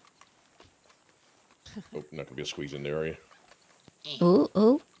river. Oh, not going to be a squeeze in there, are you?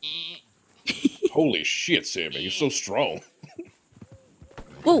 Oh. Holy shit, Sammy. You're so strong.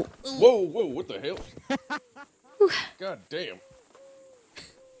 Whoa. Whoa, what the hell? God damn.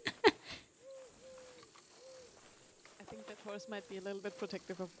 I think that horse might be a little bit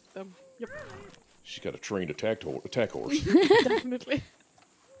protective of them. Yep, She's got a trained attack horse. definitely.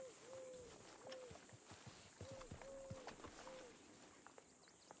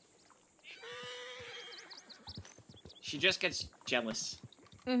 She just gets jealous.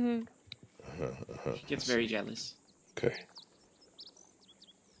 Mm-hmm. She gets very jealous. Okay.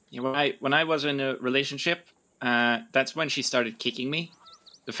 Yeah, when I was in a relationship, that's when she started kicking me.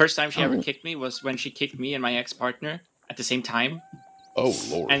 The first time she ever kicked me was when she kicked me and my ex-partner at the same time, Oh,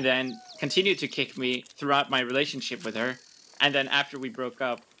 Lord. and then continued to kick me throughout my relationship with her. And then after we broke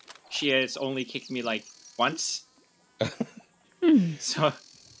up, she has only kicked me like once. So,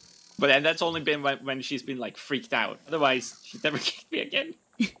 and that's only been when she's been like freaked out. Otherwise, she's never kicked me again.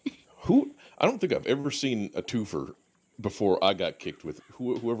 I don't think I've ever seen a twofer before I got kicked with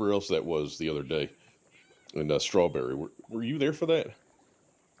whoever else that was the other day in Strawberry. Were you there for that?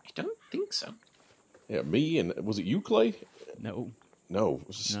 I don't think so. Yeah, me and was it you, Clay? No, No, it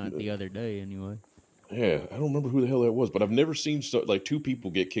was not the other day anyway. Yeah, I don't remember who the hell that was, but I've never seen like 2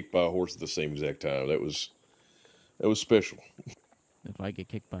 people get kicked by a horse at the same exact time. That was special. If I get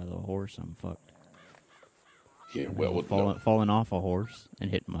kicked by the horse, I'm fucked. Yeah, well, Falling off a horse and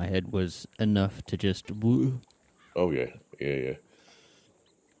hitting my head was enough to just woo. Oh yeah.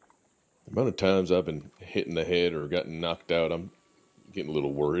 The amount of times I've been hit in the head or gotten knocked out, I'm getting a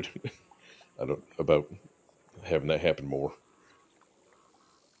little worried. I don't about having that happen more.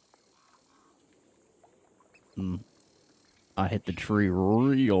 I hit the tree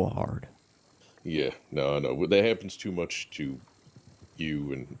real hard. Yeah, no, I know. That happens too much to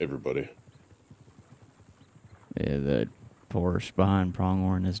you and everybody. Yeah, that forest behind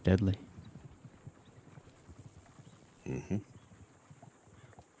Pronghorn is deadly. Hmm.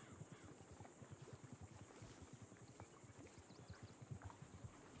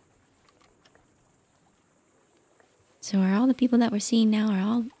 So are all the people that we're seeing now, are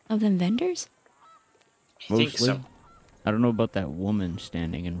all of them vendors? I think Mostly. so. I don't know about that woman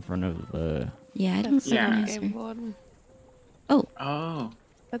standing in front of the. Yeah, I don't That's Yeah. recognize game her. warden. Oh, Oh.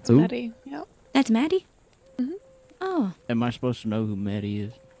 That's Who? Maddie. Yeah. that's Maddie? Mhm. Oh, Am I supposed to know who Maddie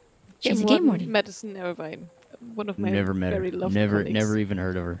is? she's a game warden. Medicine Irvine. One of my Never met her. very loved Never, colleagues. never even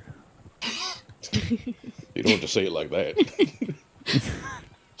heard of her. You don't have to say it like that.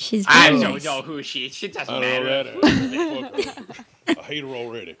 She's I very don't nice. know who she is. She doesn't I know matter. that. I hate her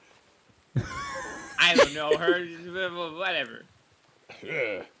already. I don't know her. Whatever.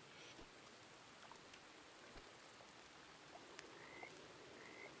 Yeah.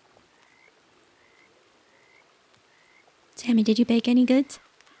 Sammy, did you bake any goods?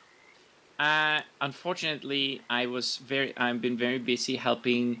 Unfortunately, I've been very busy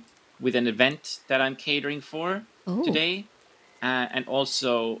helping with an event that I'm catering for Oh. today, and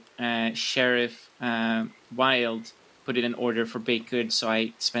also Sheriff Wild put in an order for baked goods, so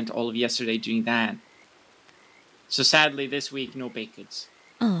I spent all of yesterday doing that. So sadly, this week no baked goods,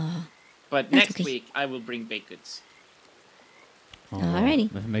 Oh, but That's next okay. week I will bring baked goods. Alrighty.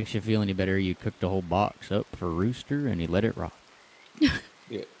 If it makes you feel any better, you cooked a whole box up for Rooster and he let it rot.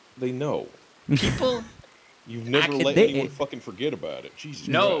 Yeah, they know. People, You've never let They- anyone fucking forget about it. Jesus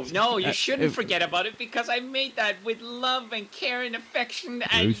no, Christ. no, you shouldn't if- forget about it because I made that with love and care and affection,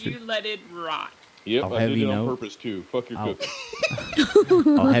 and Rooster. you let it rot. Yep, I'll I have did you it on know- purpose too. Fuck your I'll-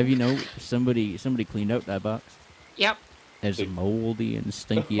 cooking. I'll have you know, somebody cleaned up that box. Yep. As moldy and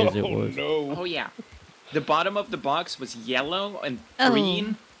stinky as it Oh was. no. Oh yeah, the bottom of the box was yellow and Oh.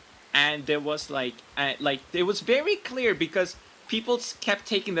 green, and there was like it was very clear because people kept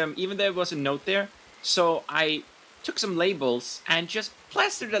taking them, even though there was a note there. So I took some labels and just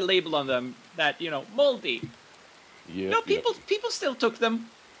plastered a label on them that moldy. Yeah. No, people still took them.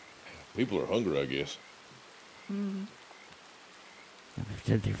 People are hungry, I guess.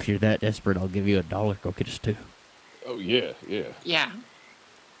 If you're that desperate, I'll give you $1. Go get us 2. Oh yeah, yeah. Yeah,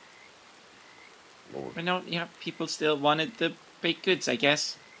 Lord. but no, people still wanted the baked goods, I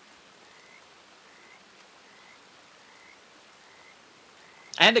guess.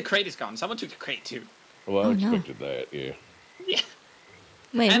 And the crate is gone. Someone took the crate too. Well, I Oh, no. expected that. Yeah. Yeah.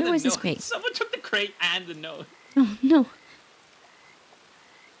 wait, And where the was this note. crate? Someone took the crate and the note. Oh, no.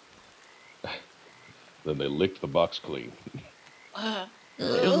 Then they licked the box clean. I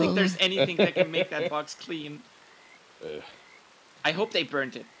don't think there's anything that can make that box clean. Uh, I hope they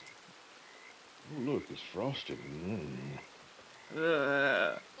burnt it. oh look, it's frosted.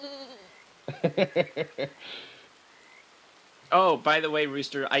 Oh, by the way,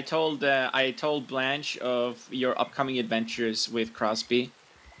 Rooster, I told Blanche of your upcoming adventures with Crosby.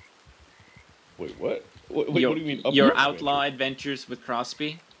 Wait, what? Wait, your, what do you mean? Your uphill outlaw adventures with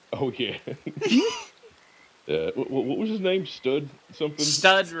Crosby. Oh yeah. What was his name? Stud something.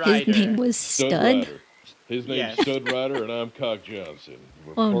 Stud Rider. His name was Stud Stud. Rider. His name's Yes. Stud Rider, and I'm Cock Johnson.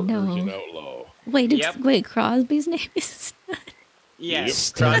 We're Oh, partners no. in outlaw. Wait, Yep. wait, Crosby's name is Stud. Yes,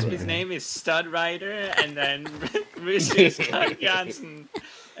 Yep. Crosby's name is Stud Rider, and then Rooster's Cock Johnson.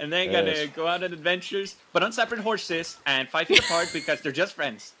 And they're gonna Yes. go out on adventures, but on separate horses and 5 feet apart because they're just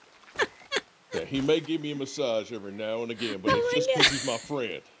friends. Yeah, he may give me a massage every now and again, but it's just because he's my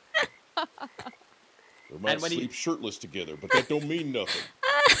friend. We might And when he- sleep shirtless together, but that don't mean nothing.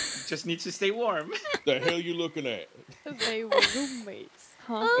 Just needs to stay warm. The hell you looking at? They were roommates,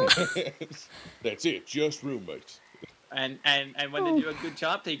 huh? That's it, just roommates. And when they do a good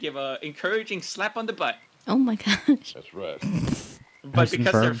job, they give a encouraging slap on the butt. Oh my gosh. That's right. But Nice and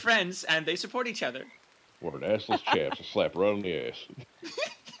because they're firm. friends and they support each other. We're an assless chaps, a slap right on the ass.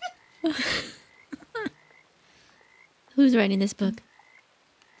 Who's writing this book?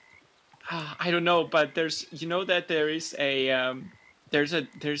 I don't know, but there's that there is a there's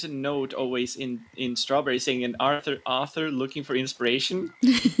a note always in Strawberry saying an author looking for inspiration.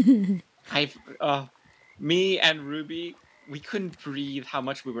 I've me and Ruby, we couldn't breathe how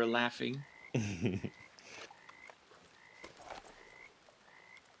much we were laughing.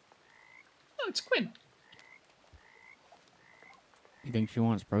 Oh, it's Quinn. You think she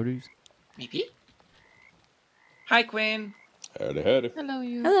wants produce? Maybe. Hi, Quinn. Howdy, howdy. Hello,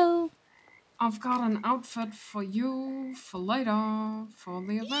 you. Hello. I've got an outfit for you for later for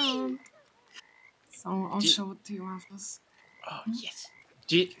the event. So I'll show it to you after this. Oh yes.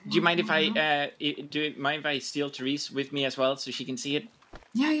 Do you mind if I steal Therese with me as well so she can see it?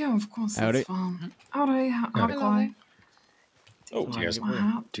 Yeah, of course. Howdy. That's fine. Howdy, Howdy. Clay. Oh, Do you guys, My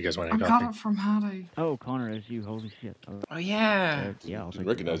hat. do you guys want I any got coffee? it from Hattie. Oh, Connor, that's you. Holy shit. Oh yeah. Yeah, I'll I take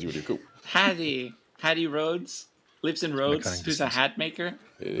recognize you with your coat. Hattie Rhodes lives in Rhodes, cutting who's a distance. hat maker.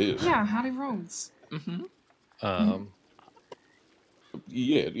 It is. Yeah, Hattie Rhodes.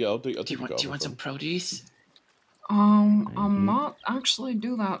 Yeah. I'll take. Do you want some produce? I might actually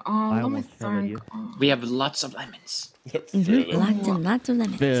do that. I Let me almost fell think. We have lots of lemons. Fella. Lots and lots of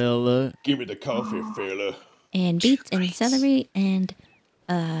lemons. Fella. Give me the coffee, fella. And beets and Right. celery and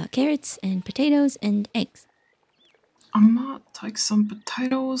carrots and potatoes and eggs. I might take some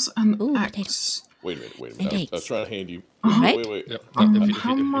potatoes and Ooh, eggs. potatoes. Wait a minute. And I was eggs. try to hand you. Right? Wait. Yep. No, How many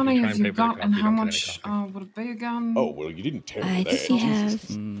try have and you pay for the got, and coffee, how don't get any much coffee. would it be again? Oh well, you didn't tell me I that. think we have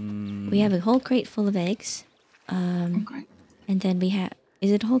we have a whole crate full of eggs. Okay. And then we have,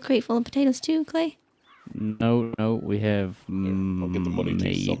 is it a whole crate full of potatoes too, Clay? No, we have I'll get the money to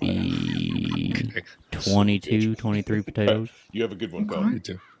you maybe Okay. 22, 23 potatoes. You have a good one, Okay. Colin. You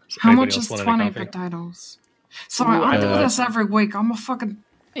too. How Anybody much else is want 20 any coffee? potatoes? Sorry, I do this every week. I'm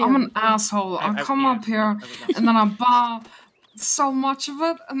an asshole. I come up here and then I buy so much of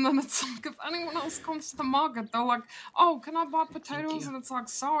it, and then it's like if anyone else comes to the market, they're like, "Oh, can I buy potatoes?" And it's like,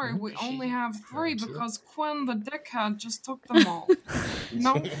 "Sorry, we only have 3 because Quinn the dickhead just took them all."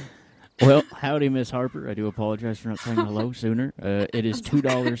 No. Well, howdy, Miss Harper. I do apologize for not saying hello sooner. It is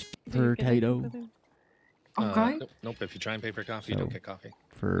 $2 per potato Okay. Nope. If you try and pay for coffee, you don't get coffee.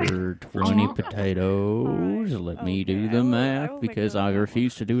 for 20 Oh. potatoes. Let me do the math because I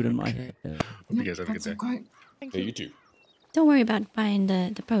refuse to do it in my head. Hope you guys have a good That's day. okay. Hey, you too. Don't worry about buying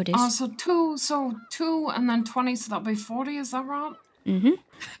the produce. So two, and then 20, so that'll be 40. Is that right? Mm-hmm.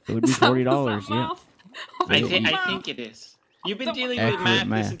 It would be Is that- $40, is that yeah. math? I think it is. You've been dealing with Accurate math this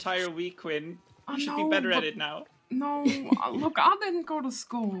math. entire week, Quinn. I You should be know, better at but- it now. No, look, I didn't go to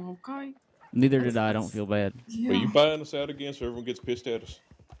school. Okay. Neither did I. Don't feel bad. Yeah. Are you buying us out again so everyone gets pissed at us?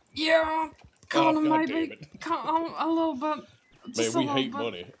 Yeah. Kind of God maybe. damn it. A little bit. Man, Just a we little hate bit.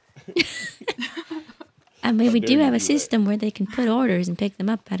 money. I mean, How we dare do you have a do that. system where they can put orders and pick them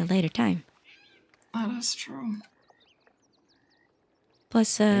up at a later time. That is true.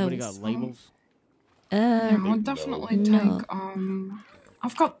 Plus, Anybody got labels? Yeah, I'll No. definitely No. take.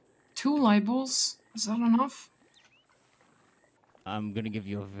 I've got 2 labels. Is that enough? I'm going to give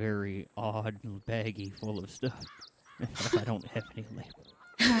you a very odd baggie full of stuff. If I don't have any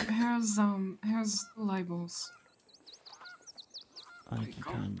labels. Here's labels. Thank you,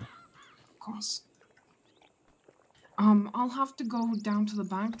 kinda. Of course. I'll have to go down to the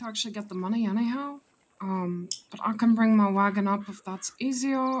bank to actually get the money anyhow. But I can bring my wagon up if that's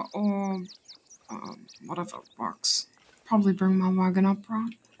easier, or whatever works. Probably bring my wagon up,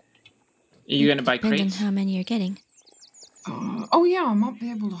 right? Are you gonna buy Depends crates? on how many you're getting. Oh yeah, I might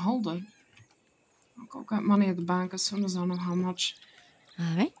be able to hold it. I'll go get money at the bank as soon as I know how much. All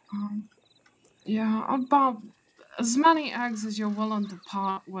right. Yeah, I'd buy as many eggs as you're willing to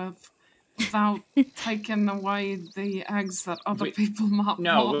part with without taking away the eggs that other Wait, people might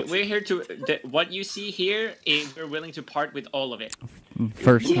No, want. we're here to. What you see here is we're willing to part with all of it.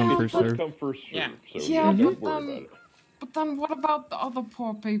 First Yeah, come, first but- serve. Come first, Yeah. serve. So Yeah, don't but worry about it. But then what about the other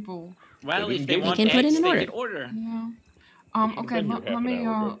poor people? Well, They if didn't they give want They can put in eggs, an they order. can order. Yeah. should've Okay, been here let half an me,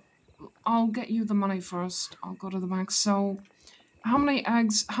 hour ago. I'll get you the money first. I'll go to the bank. So, how many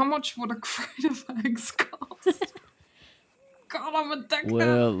eggs, how much would a crate of eggs cost? God, I'm a dickhead.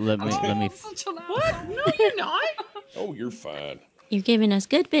 Well, let me I'm such an asshole. No, you're not. Oh, you're fine. You're giving us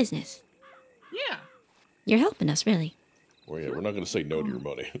good business. Yeah. You're helping us, really. Well, yeah, we're not going to say no to your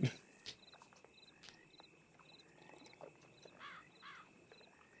money.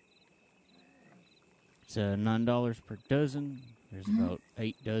 It's $9 per dozen. There's about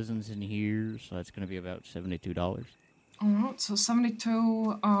 8 dozens in here, so that's going to be about $72. Alright, so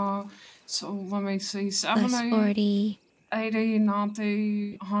 72, so let me see, Plus 70, 40. 80,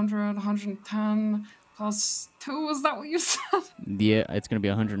 90, 100, 110, plus 2, is that what you said? Yeah, it's going to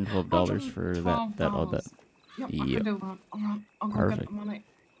be $112 for that all that. $112. Yep, I Yep. can do that. Alright, I'll go get Perfect. the money.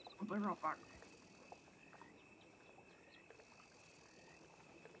 I'll be right back.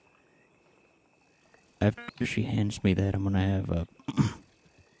 After she hands me that, I'm going to have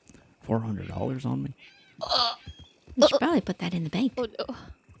 $400 on me. You should probably put that in the bank. Oh no.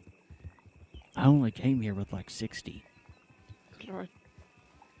 I only came here with like 60. Lord.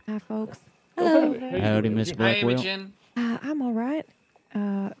 Hi, folks. Hello. Howdy, Miss Hi, Blackwell. Imogen. I'm all right.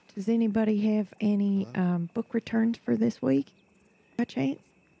 Does anybody have any book returns for this week, by chance?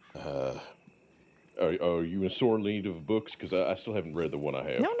 Are you in sore need of books? Because I still haven't read the one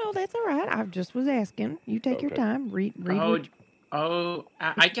I have. No, that's all right. I just was asking. You take your Okay. time. Read.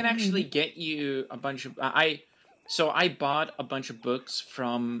 I can actually get you a bunch of. I bought a bunch of books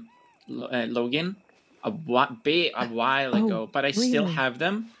from Logan a while ago, but I still really? have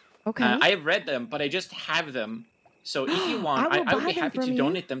them. Okay. I have read them, but I just have them. So if you want, I will I would buy be them happy from to you.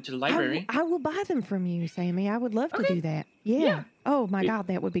 donate them to the library. I will buy them from you, Sammy. I would love to Okay. do that. Yeah. Yeah. Oh my God,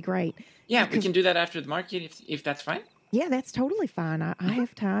 that would be great. Yeah, we Because- can do that after the market if that's fine. Yeah, that's totally fine. I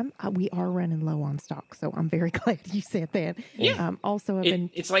have time. We are running low on stock, so I'm very glad you said that. Yeah. Also, I've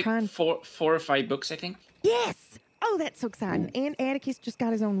been It's like trying. four or five books, I think. Yes. Oh, that's so exciting. And Atticus just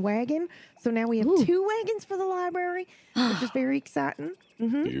got his own wagon. So now we have 2 wagons for the library, which is very exciting.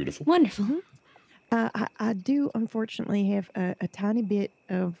 Mm-hmm. Beautiful. Wonderful. I do, unfortunately, have a tiny bit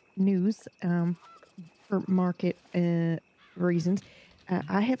of news for market reasons.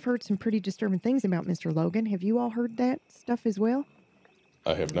 I have heard some pretty disturbing things about Mr. Logan. Have you all heard that stuff as well?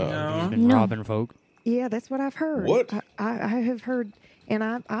 I have not. No. He's been robbing folk. Yeah, that's what I've heard. What? I have heard,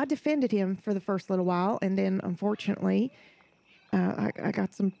 and I defended him for the first little while, and then unfortunately, I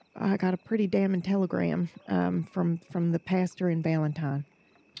got a pretty damning telegram from the pastor in Valentine.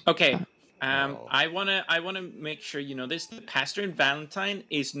 Okay. I wanna make sure you know this. The pastor in Valentine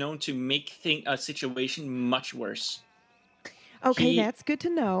is known to make a situation much worse. Okay, that's good to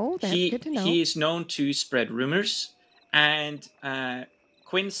know. Good to know. He is known to spread rumors, and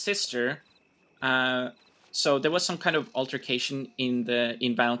Quinn's sister. So there was some kind of altercation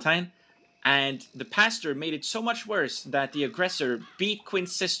in Valentine, and the pastor made it so much worse that the aggressor beat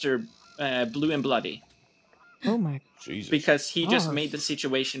Quinn's sister blue and bloody. Oh my! Jesus. Because he just made the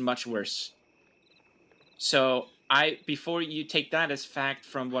situation much worse. So before you take that as fact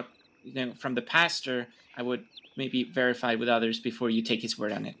from from the pastor, I would maybe verify with others before you take his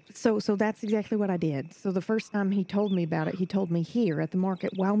word on it. So that's exactly what I did. So the first time he told me about it, he told me here at the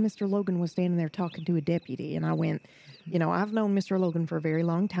market while Mr. Logan was standing there talking to a deputy. And I went, I've known Mr. Logan for a very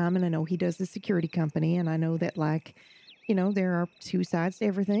long time, and I know he does the security company, and I know that, there are 2 sides to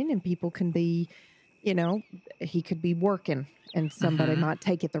everything, and people can be, he could be working, and somebody might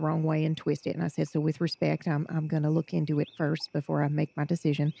take it the wrong way and twist it. And I said, so with respect, I'm going to look into it first before I make my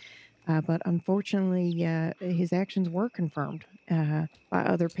decision. But unfortunately, his actions were confirmed by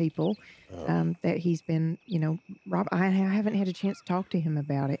other people that he's been, robbed. I haven't had a chance to talk to him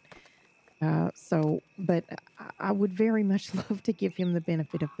about it. But I would very much love to give him the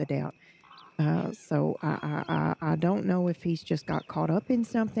benefit of the doubt. So I don't know if he's just got caught up in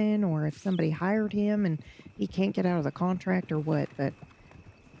something or if somebody hired him and he can't get out of the contract or what. But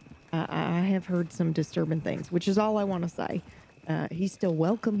I have heard some disturbing things, which is all I want to say. He's still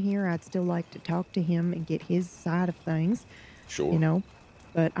welcome here. I'd still like to talk to him and get his side of things. Sure.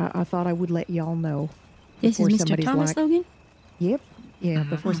 But I thought I would let y'all know. This is Mr. Thomas Logan? Yep. Yeah,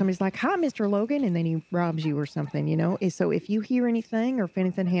 before somebody's like, hi, Mr. Logan, and then he robs you or something, So if you hear anything or if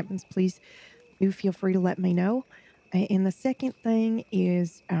anything happens, please do feel free to let me know. And the second thing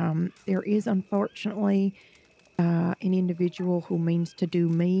is there is, unfortunately, an individual who means to do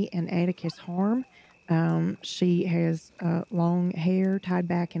me and Atticus harm. She has long hair tied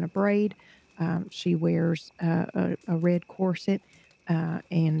back in a braid. She wears a red corset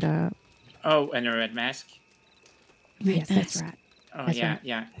and... and a red mask? Yes, that's right. Oh, that's yeah, right.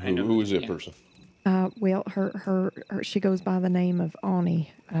 yeah. I know. Who is that person? Well, her she goes by the name of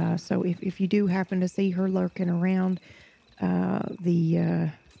Ani. So if you do happen to see her lurking around the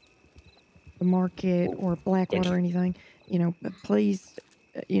market or Blackwater or anything, please,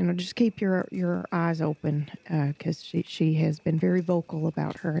 just keep your eyes open because she has been very vocal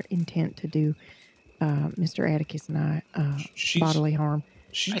about her intent to do Mr. Atticus and I bodily harm.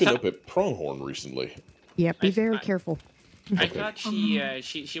 She's been up at Pronghorn recently. Yeah, be very careful. I thought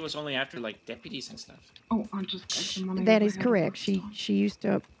she was only after deputies and stuff. Oh, I just got some money. That is correct. She used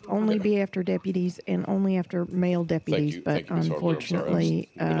to only be after deputies and only after male deputies, but Ms. Harper. unfortunately,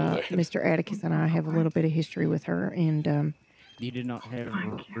 Mr. Atticus and I have a little bit of history with her, and you did not have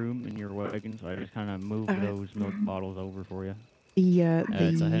room in your wagon, so I just kind of moved those milk bottles over for you.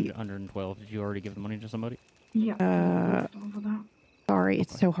 It's 112. Did you already give the money to somebody? Yeah. Sorry,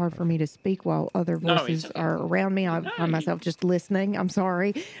 it's so hard for me to speak while other voices are around me. I find myself just listening. I'm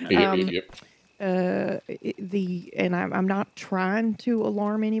sorry. Yep. I'm not trying to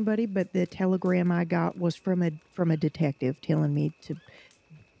alarm anybody, but the telegram I got was from a detective telling me to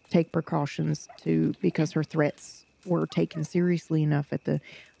take precautions because her threats were taken seriously enough at the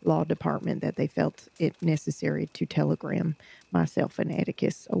law department that they felt it necessary to telegram myself and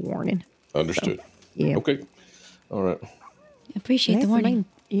Atticus a warning. Understood. So, yeah. Okay. All right. Appreciate the That's warning.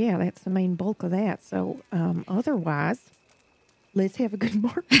 that's the main bulk of that. So, otherwise, let's have a good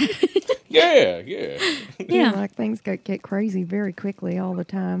market. Yeah. Yeah. Like things get crazy very quickly all the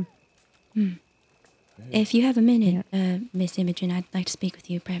time. If you have a minute, Miss Imogen, I'd like to speak with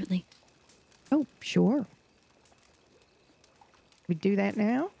you privately. Oh, sure. We do that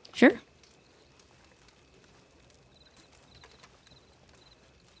now? Sure.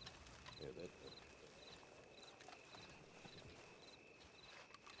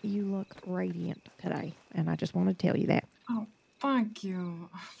 You look radiant today, and I just want to tell you that. Oh, thank you.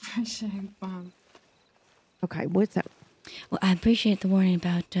 I appreciate that. Okay, what's up? Well, I appreciate the warning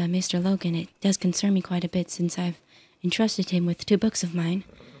about Mr. Logan. It does concern me quite a bit since I've entrusted him with 2 books of mine.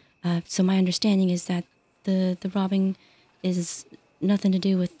 So my understanding is that the robbing is nothing to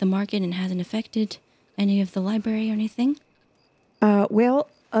do with the market and hasn't affected any of the library or anything? Well,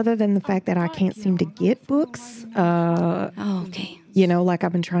 other than the fact that I can't seem to get books, okay. You know, like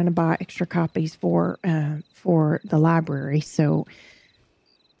I've been trying to buy extra copies for the library. So,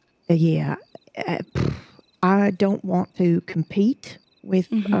 yeah, I don't want to compete with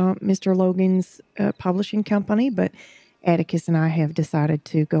Mr. Logan's publishing company, but Atticus and I have decided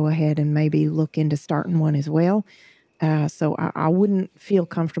to go ahead and maybe look into starting one as well. So I wouldn't feel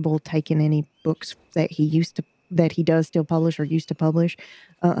comfortable taking any books that he does still publish or used to publish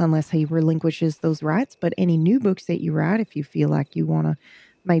unless he relinquishes those rights. But any new books that you write, if you feel like you want to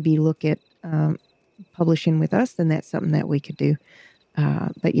maybe look at publishing with us, then that's something that we could do.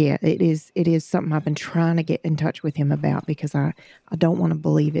 But yeah, it is something I've been trying to get in touch with him about because I don't want to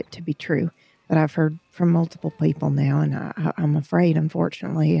believe it to be true. But I've heard from multiple people now, and I'm afraid,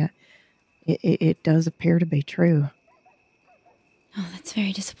 unfortunately, it does appear to be true. Oh, that's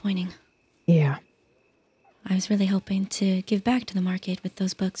very disappointing. Yeah. I was really hoping to give back to the market with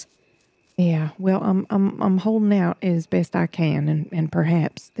those books. Yeah. Well, I'm holding out as best I can, and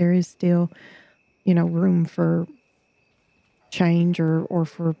perhaps there is still, room for change or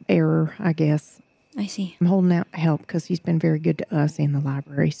for error, I guess. I see. I'm holding out help because he's been very good to us in the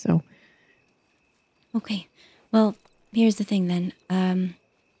library. So. Okay. Well, here's the thing then.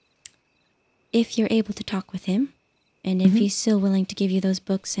 If you're able to talk with him, and if he's still willing to give you those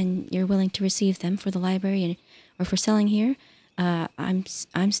books and you're willing to receive them for the library or for selling here, I'm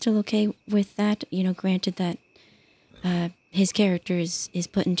still okay with that, granted that his character is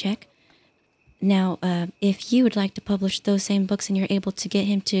put in check. Now, if you would like to publish those same books and you're able to get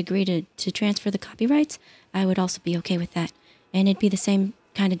him to agree to transfer the copyrights, I would also be okay with that. And it'd be the same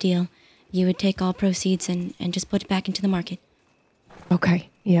kind of deal. You would take all proceeds and just put it back into the market. Okay.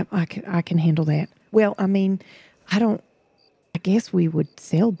 Yep, I can handle that. Well, I mean, I guess we would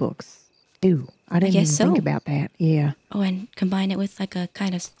sell books too. I didn't even think about that. Yeah. Oh, and combine it with like a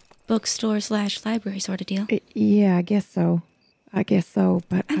kind of bookstore/library sort of deal. Yeah, I guess so. But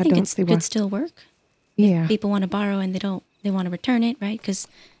I think don't see why. Could still work. Yeah. If people want to borrow and they want to return it, right? Because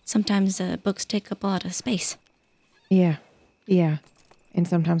sometimes books take up a lot of space. Yeah. Yeah. And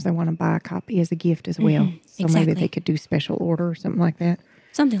sometimes they want to buy a copy as a gift as well. So maybe they could do special order or something like that.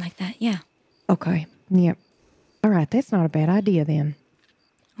 Something like that, yeah. Okay. Yep. All right. That's not a bad idea then.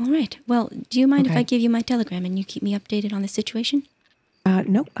 All right. Well, do you mind if I give you my telegram and you keep me updated on the situation?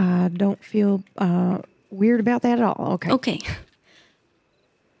 No, I don't feel weird about that at all. Okay. Okay.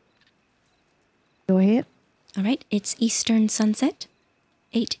 Go ahead. All right. It's Eastern Sunset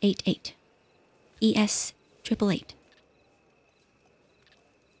 888. ES 888.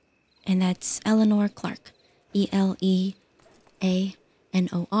 And that's Eleanor Clark. ELEANOR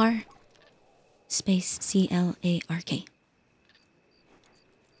space CLARK.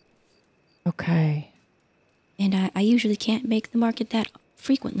 Okay. And I usually can't make the market that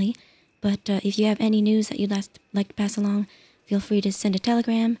frequently, but if you have any news that you'd like to pass along, feel free to send a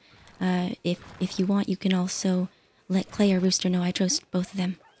telegram. If you want, you can also let Clay or Rooster know I trust both of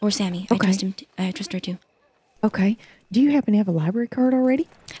them. Or Sammy. Okay. I trust her too. Okay. Do you happen to have a library card already?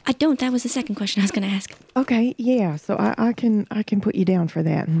 I don't. That was the second question I was going to ask. Okay, yeah. So I can put you down for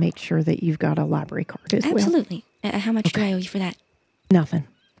that and make sure that you've got a library card as well. Absolutely. How much do I owe you for that? Nothing.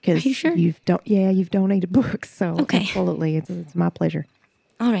 Are you sure? You've donated books, so okay. Absolutely, it's my pleasure.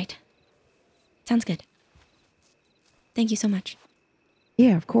 All right. Sounds good. Thank you so much.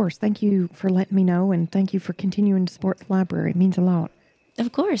 Yeah, of course. Thank you for letting me know, and thank you for continuing to support the library. It means a lot.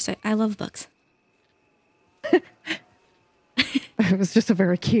 Of course. I love books. It was just a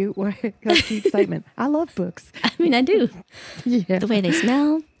very cute statement. I love books. I mean, I do. Yeah. The way they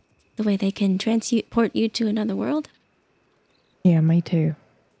smell, the way they can transport you to another world. Yeah, me too.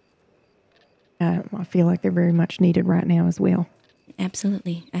 I feel like they're very much needed right now as well.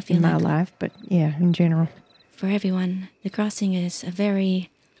 Absolutely. I feel in my like life, but yeah, in general. for everyone, the crossing is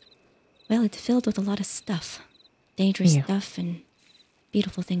it's filled with a lot of stuff. Dangerous Yeah. stuff and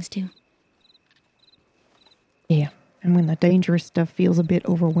beautiful things too. Yeah. And when the dangerous stuff feels a bit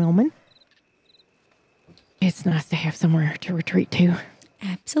overwhelming, it's nice to have somewhere to retreat to.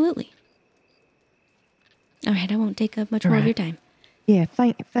 Absolutely. All right, I won't take up much All more of right. your time. Yeah,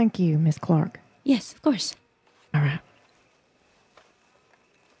 thank you, Miss Clark. Yes, of course. All right.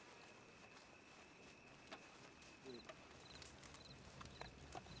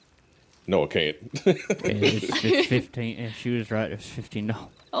 No, I can't. It's 15. And she was right. It's $15.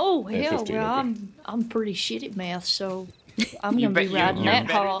 Oh Yeah, hell, 15, well okay. I'm pretty shit at math, so I'm You gonna be bet- you're- riding you're that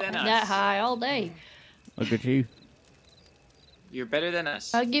better than us. that high all day. Look at you. You're better than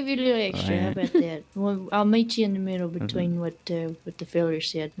us. I'll give you a little extra. How Right. about that? Well, I'll meet you in the middle between what the fella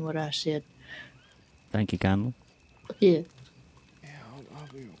said and what I said. Thank you kindly. Yeah. Yeah, I'll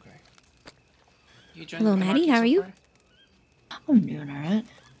be okay. You enjoying Hello, the Maddie. market How so are you? far? I'm doing all right,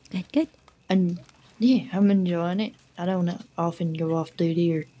 Good, good. and yeah, I'm enjoying it. I don't often go off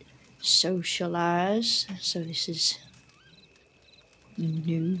duty or socialize, so this is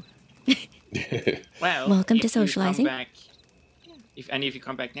new. Well, Welcome to if you come socializing. back- if you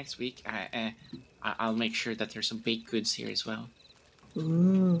come back next week, I'll make sure that there's some baked goods here as well.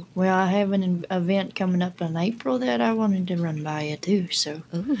 Ooh, well, I have an event coming up in April that I wanted to run by you too. So,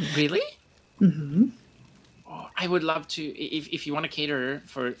 Ooh. Really? mm-hmm. Oh, I would love to. If you want to cater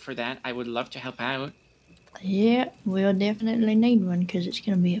for that, I would love to help out. Yeah, we'll definitely need one because it's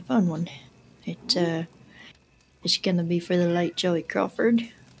gonna be a fun one. It's gonna be for the late Joey Crawford,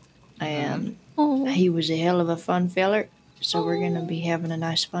 and Oh. he was a hell of a fun feller. So we're gonna be having a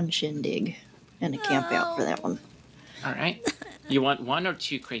nice fun shindig and a camp out for that one. All right. You want 1 or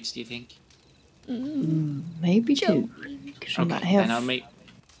 2 crates? Do you think? Maybe two, because we might have. Then I'll make.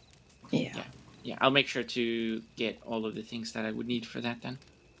 Yeah. Yeah, I'll make sure to get all of the things that I would need for that then.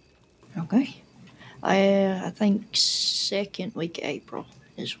 Okay. I think second week of April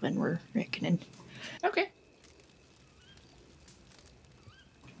is when we're reckoning. Okay.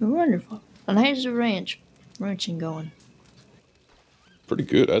 Wonderful. And how's the ranching going? Pretty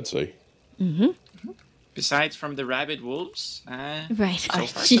good, I'd say. Mm-hmm. Besides from the rabid wolves, Right. so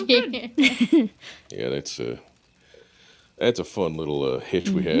far so good. Yeah, that's a fun little hitch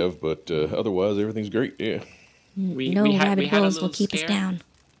we have, but otherwise everything's great. Yeah, No we had rabid a wolves will little keep us scare. down.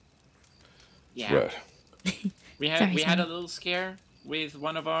 Yeah. right. We had a little scare with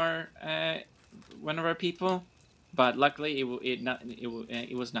one of our people, but luckily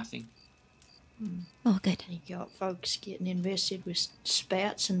it was nothing. Oh, good. You got folks getting invested with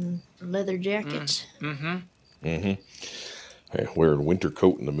spats and leather jackets. Mm-hmm. Mm-hmm. Hey, wearing a winter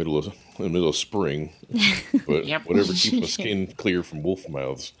coat in the middle of spring, but Yep. whatever keeps my skin clear from wolf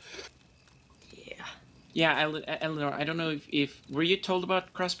mouths. Yeah. Yeah, Eleanor, I don't know if were you told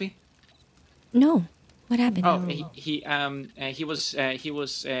about Crosby? No. What happened? Oh, he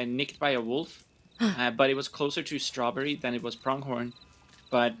was nicked by a wolf, but it was closer to Strawberry than it was Pronghorn,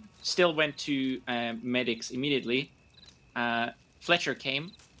 but still went to medics immediately. Fletcher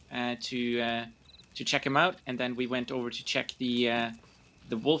came to check him out, and then we went over to check the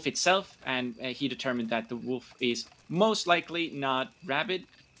wolf itself, and he determined that the wolf is most likely not rabid,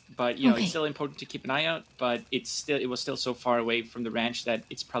 but Okay. it's still important to keep an eye out. But it was still so far away from the ranch that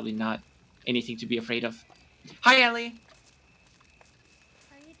it's probably not anything to be afraid of. Hi, Ellie.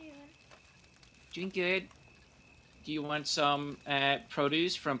 How you doing? Doing good. Do you want some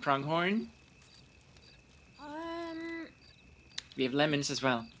produce from Pronghorn? We have lemons as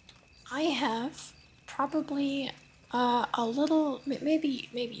well. I have probably a little,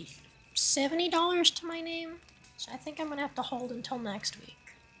 maybe $70 to my name. So I think I'm gonna have to hold until next week.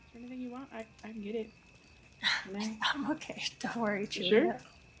 Anything you want, I can get it. I'm okay. Don't worry, Sure.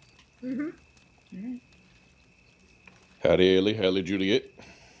 Mm-hmm. Howdy, Ellie. Howdy, Juliet.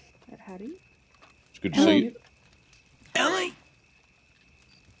 Howdy. It's good to see you. Ellie.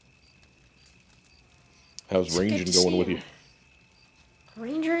 How's It's good ranging to going see with you. you?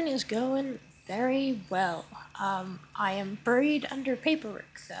 Rangering is going very well. I am buried under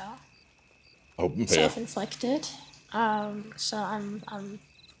paperwork though. Oh, yeah. Self-inflicted. So I'm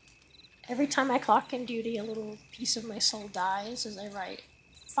every time I clock in duty, a little piece of my soul dies as I write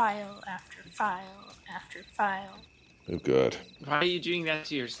file after file after file. Oh, God. Why are you doing that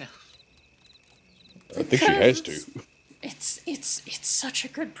to yourself? I think she has to. It's such a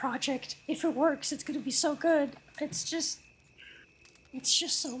good project. If it works, it's gonna be so good. It's just It's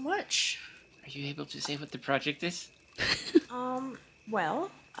just so much. Are you able to say what the project is? I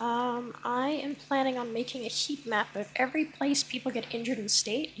am planning on making a heat map of every place people get injured in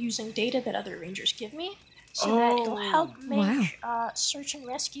state using data that other rangers give me, so that it'll help make search and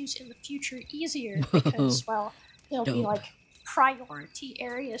rescues in the future easier because, well, there'll be like priority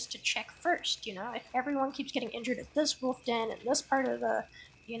areas to check first. You know, if everyone keeps getting injured at this wolf den in this part of the,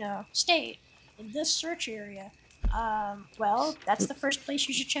 state, in this search area, well, that's the first place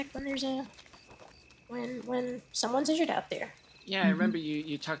you should check when there's when someone's injured out there. Yeah, I remember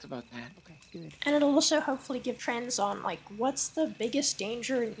you talked about that. Okay, good. And it'll also hopefully give trends on like what's the biggest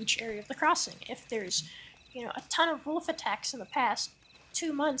danger in each area of the crossing. If there's, a ton of wolf attacks in the past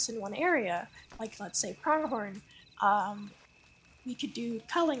 2 months in one area, like let's say Pronghorn, we could do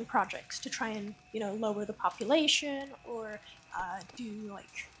culling projects to try and lower the population, or do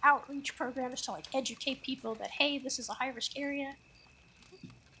like outreach programs to like educate people that hey, this is a high risk area.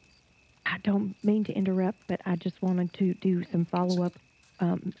 I don't mean to interrupt, but I just wanted to do some follow-up,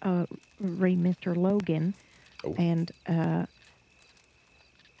 re Mr. Logan, and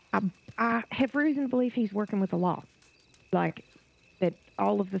I have reason to believe he's working with the law, like that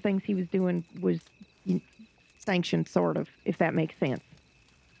all of the things he was doing was sanctioned, sort of, if that makes sense.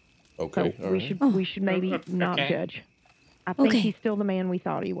 Okay, so we should maybe not judge. I think he's still the man we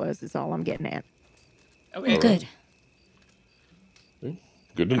thought he was. Is all I'm getting at. Okay, good.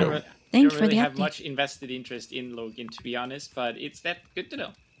 Good to know. Thanks for the update. I don't really have much invested interest in Logan, to be honest, but it's good to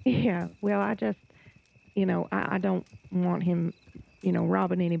know. Yeah, well, I just, I don't want him,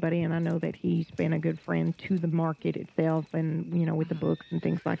 robbing anybody, and I know that he's been a good friend to the market itself and, with the books and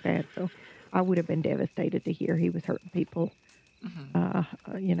things like that, so I would have been devastated to hear he was hurting people, so.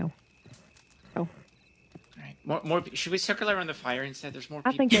 All right. More. Should we circle around the fire instead? There's more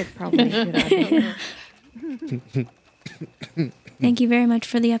people. I think that's probably a good idea. Thank you very much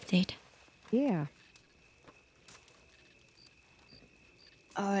for the update. Yeah.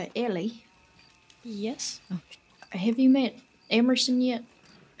 Ellie? Yes? Have you met Emerson yet?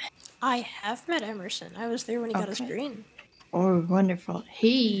 I have met Emerson. I was there when he got his green. Oh, wonderful.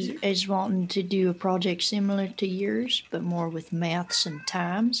 He is wanting to do a project similar to yours, but more with maths and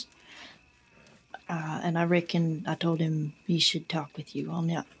times. And I reckon I told him he should talk with you on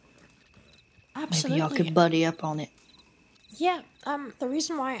that. Absolutely. Maybe y'all could buddy up on it. Yeah, the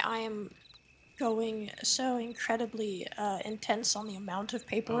reason why I am going so incredibly intense on the amount of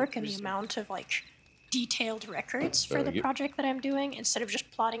paperwork and the amount of like detailed records for the project that I'm doing, instead of just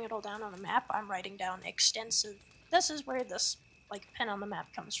plotting it all down on a map, I'm writing down extensive, this is where this like pen on the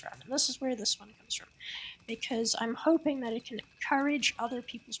map comes from, and this is where this one comes from, because I'm hoping that it can encourage other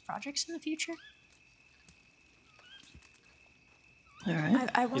people's projects in the future. All right.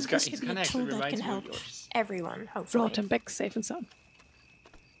 I want this to be a tool that can help everyone, hopefully. Brought him back safe and sound.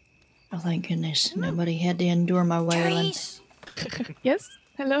 Oh, thank goodness. Nobody had to endure my wailing. Yes?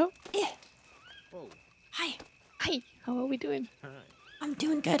 Hello? Yeah. Whoa. Hi. Hi. How are we doing? I'm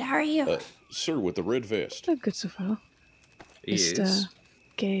doing good. How are you? Sir with the red vest. Oh, good so far. Yes. Mr.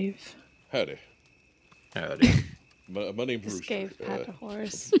 Gave. Howdy. My name's Bruce. Gave Pat a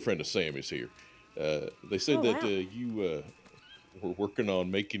horse. A friend of Sammy's here. They said that you were working on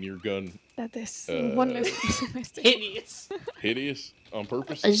making your gun. That is one less pessimistic. Hideous. Hideous on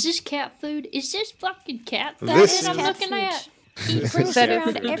purpose. Is this cat food? Is this fucking cat food That I'm looking at? He brings it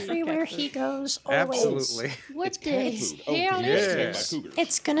around everywhere he goes, always. Absolutely. What the Oh, hell yes. is this?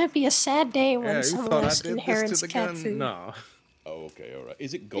 It's gonna be a sad day when you someone thought I else did inherits this to the cat gun? food. No. Oh, okay, all right.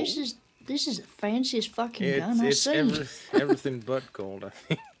 Is it gold? This is the fanciest fucking gun I've It's seen. everything but gold, I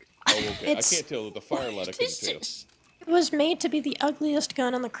think. Oh, okay. I can't tell with the firelight. I couldn't tell. It was made to be the ugliest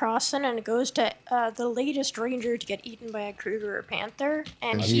gun on the crossing, and it goes to the latest ranger to get eaten by a cougar or panther,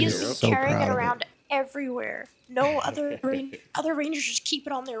 and he's carrying it around everywhere. No other rangers just keep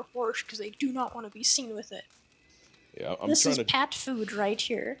it on their horse because they do not want to be seen with it. Yeah, this is pat food right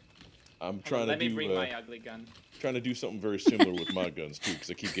here. I'm trying Let to me do. bring my ugly gun. Trying to do something very similar with my guns too, because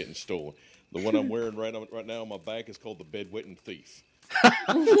I keep getting stolen. The one I'm wearing right now on my back is called the Bedwetting Thief.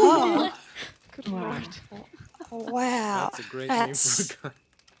 Oh. Good lord. Wow. That's a great name for a gun.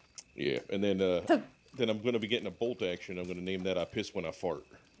 Yeah, and then I'm going to be getting a bolt action. I'm going to name that "I Piss When I Fart."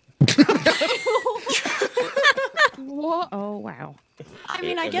 What? Oh wow. I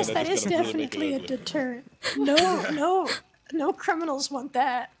mean, I guess that is definitely a deterrent. No criminals want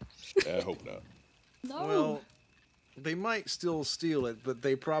that. I hope not. No. Well, they might still steal it, but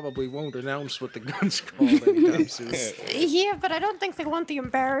they probably won't announce what the gun's called anytime soon. Yeah, but I don't think they want the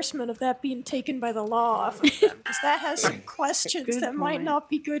embarrassment of that being taken by the law off of them, because that has some questions that might not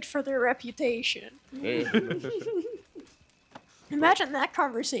be good for their reputation. Yeah. Imagine that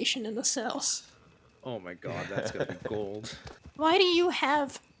conversation in the cells. Oh my god, that's gonna be gold. Why do you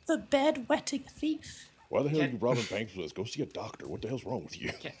have the bed-wetting thief? Why the hell are you robbing banks with us? Go see a doctor. What the hell's wrong with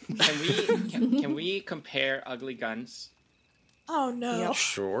you? Can we compare ugly guns? Oh no. Yeah,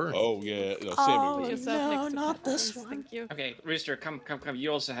 sure. Oh yeah, no, Oh Sammy. no, not this one. Thank you. Okay, Rooster, come.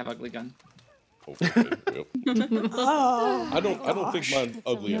 You also have ugly gun. Okay, yep. Oh. I don't think mine's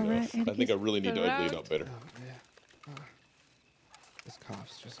ugly all enough. right, I think I really need to ugly it Correct. up better. This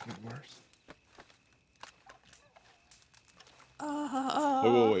cough's just getting worse.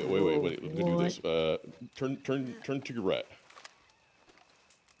 Wait. Let me do this. Turn to your right.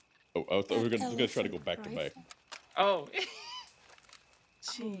 Oh, I thought we were gonna try to go back to back. Oh.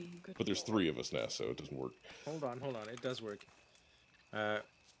 But there's 3 of us now, so it doesn't work. Hold on. It does work.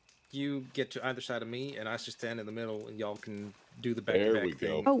 You get to either side of me, and I just stand in the middle, and y'all can do the back-to-back There we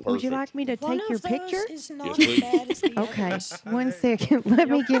thing. go. Oh, would you like me to One take your of those picture? is not Yes, please. as bad as the Okay, others. 1 second. Let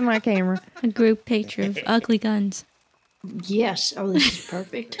me get my camera. A group picture of ugly guns. Yes. Oh, this is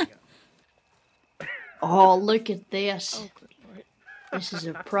perfect. Oh, look at this. Oh, good lord. This is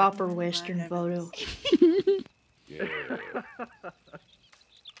a proper Western photo. Yeah.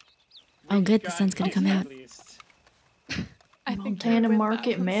 Oh, good. The sun's gonna come out. I think Montana you're with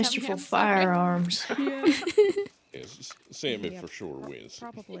Market that Masterful Sam Firearms. Yes, Sammy for sure wins.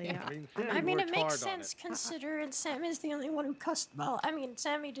 Probably. I mean, it worked makes hard on sense considering Sam is the only one who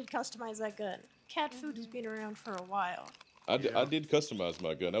Sammy did customize that gun. Cat food has been around for a while. I did customize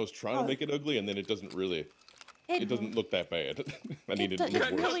my gun. I was trying to make it ugly, and then it doesn't really. It doesn't look that bad. I needed It to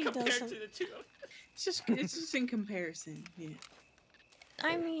look worse. really doesn't. It's just in comparison. Yeah.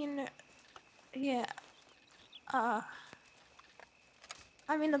 I mean, yeah. I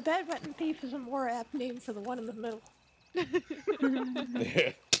mean, the bedwetting thief is a more apt name for the one in the middle.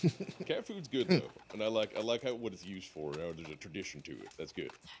 Yeah. Cat food's good though, and I like how what it's used for. You know, there's a tradition to it. That's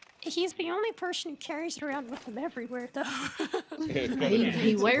good. He's the only person who carries it around with him everywhere, though.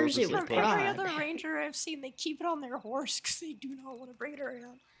 He wears it with From every pride. other ranger I've seen, they keep it on their horse because they do not want to bring it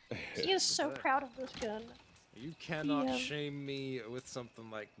around. He is so proud of this gun. You cannot Yeah. shame me with something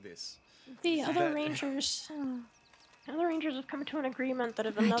like this. The other That- rangers have come to an agreement that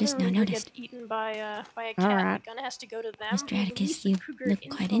if I another just now ranger noticed. gets eaten by a cat, right. the gun has to go to them. Mr. or Atticus, release the you cougar look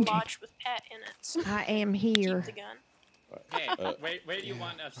into quite a injured. lodge with Pat in it. So I am keep here. the gun. Hey, where do you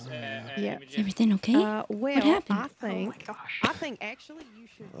want us? Yeah. Is everything okay? Well, happened? I think. Oh my gosh. I think actually you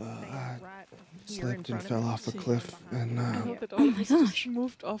should stand right here in Slipped and front fell of me. off a cliff and I hope that Oh all of my us just gosh.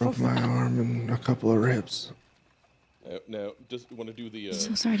 moved off broke of my that. arm and a couple of ribs. Now, just want to do the. I'm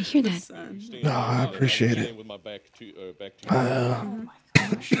so sorry to hear that. stand- No, I appreciate stand it. With my back to Oh my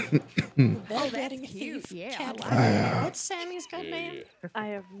gosh. Bedwetting cute. thief. Yeah, Cat I food. like What's Sammy's gun name? I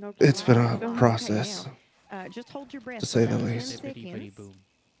have no. It's been a Don't process. okay now. Just hold your breath To for say the about 10 least. seconds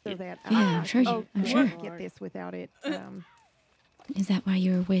so that Yeah, I I'm sure can I'm sure. get this without it. Is that why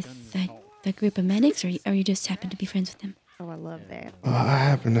you were with that group of medics, or you just happened to be friends with them? Oh, I love that. I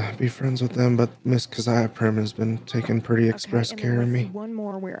happen to be friends with them, but Miss Keziah Prim has been taking pretty express and care then of let's me. do one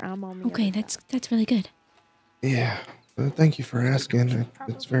more where I'm on the Okay, other that's really good. Yeah, thank you for asking.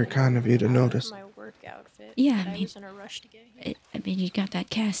 It's very kind of you to notice. My work outfit. Yeah, but I I mean- was in a rush to get here. I mean, you got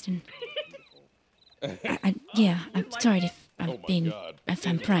that cast, and yeah. I'm sorry if I'm being God. if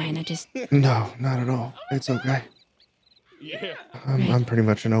I'm prying. I just No, not at all. It's okay. Yeah. I'm pretty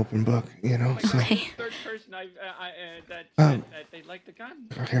much an open book, you know. So okay. Third person that they like the gun.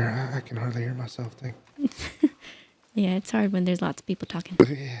 here, I can hardly hear myself think. Yeah, it's hard when there's lots of people talking.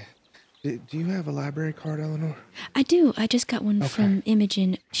 Yeah. Do you have a library card, Eleanor? I do. I just got one from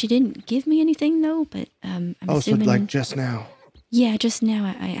Imogen. She didn't give me anything though, but I'm Oh, so assuming. like just now. Yeah, just now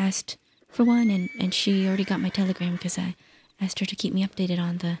I asked for one, and she already got my telegram because I asked her to keep me updated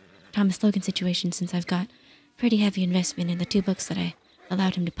on the Thomas Logan situation since I've got pretty heavy investment in the 2 books that I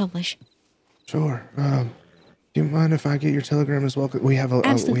allowed him to publish. Sure. Do you mind if I get your telegram as well? 'Cause we have a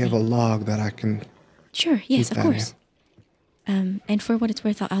Absolutely. log that I can. Sure, yes, keep of that in. course. And for what it's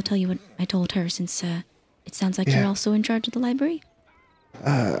worth, I'll tell you what I told her since it sounds like Yeah. you're also in charge of the library.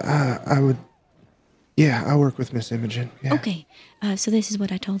 I would. Yeah, I work with Miss Imogen. Yeah. Okay, so this is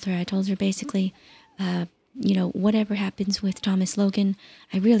what I told her. I told her basically, whatever happens with Thomas Logan,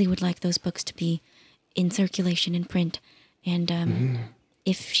 I really would like those books to be in circulation in print. And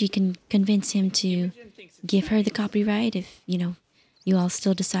if she can convince him to give her the copyright, if, you all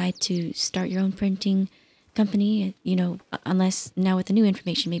still decide to start your own printing company, unless now with the new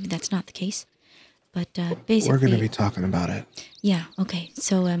information, maybe that's not the case. But basically... We're going to be talking about it. Yeah, okay.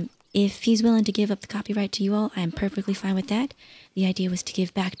 So if he's willing to give up the copyright to you all, I'm perfectly fine with that. The idea was to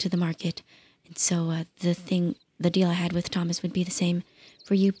give back to the market. And so the thing the deal I had with Thomas would be the same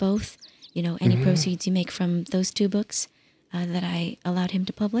for you both. You know, any proceeds you make from those 2 books that I allowed him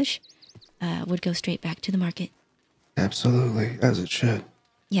to publish would go straight back to the market. Absolutely, as it should.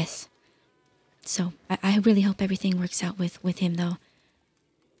 Yes. So I really hope everything works out with him, though.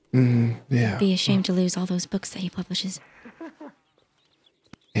 Yeah. It'd be a shame to lose all those books that he publishes.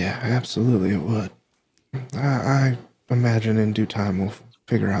 Yeah, absolutely it would. I imagine in due time we'll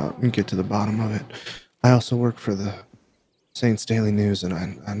figure out and get to the bottom of it. I also work for the Saints Daily News, and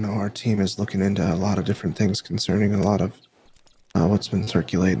I know our team is looking into a lot of different things concerning a lot of what's been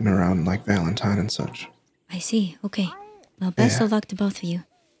circulating around, like Valentine and such. I see. Okay. Well, best of luck to both of you.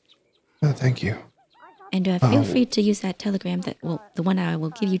 Oh, thank you. And feel free to use that telegram the one I will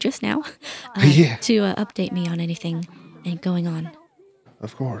give you just now, Yeah. to update me on anything going on.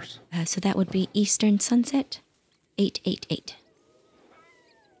 Of course. So that would be Eastern Sunset 888.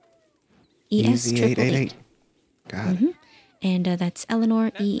 Easy 888. Got it. And that's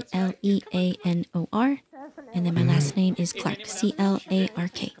Eleanor, Eleanor. And then my last name is Clark, Clark.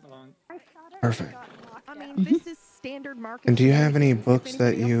 Perfect. I mean, this is standard market. And do you have any books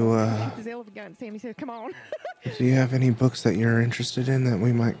that you Sammy said, "Come on." do you have any books that you're interested in that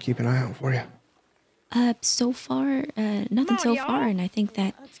we might keep an eye out for you? So far, nothing so far, and I think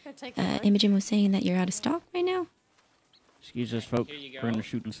that Imogen was saying that you're out of stock right now. Excuse us, folks. We're in the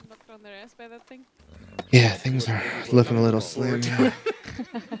shooting. Yeah, things are looking a little slim.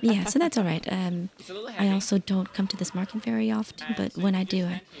 Yeah, so that's all right. I also don't come to this market very often, but when I do,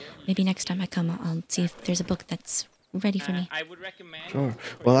 maybe next time I come, I'll see if there's a book that's ready for me. I would recommend. Sure.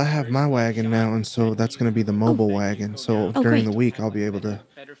 Well, I have my wagon now, and so that's going to be the mobile wagon. So during the week, I'll be able to,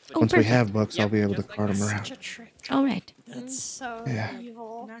 once we have books, I'll be able to cart them around. All right. That's so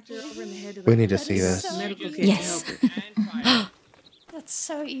evil. We need to see this. Yes. That's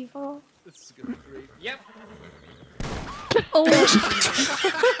so evil. Yep. Oh.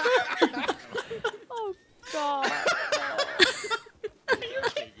 Oh God.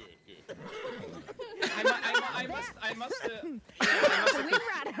 I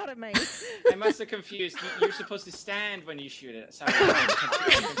must have confused. You're supposed to stand when you shoot it. Sorry.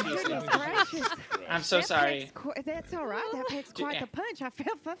 I'm so sorry. That's all right. That packs quite the punch. I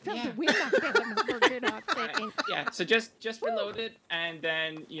felt the wind off them for a good hot second. Yeah. So just reload it, and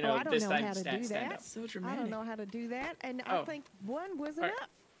then this time stand up. So dramatic. I don't know how to do that, and I think one was enough.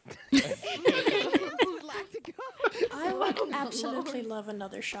 I would absolutely love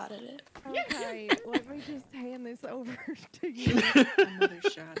another shot at it. Okay, let me just hand this over to you. Another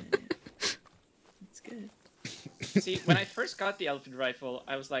shot at it. That's good. See, when I first got the elephant rifle,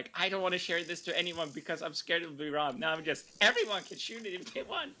 I was like, I don't want to share this to anyone because I'm scared it'll be wrong. Now I'm just, everyone can shoot it if they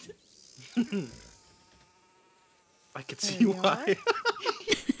want. I could see why.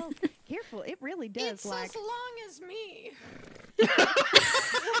 Oh, careful, it really does. It's as long as me.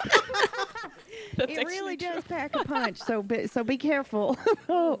 It really does pack a punch, so be careful.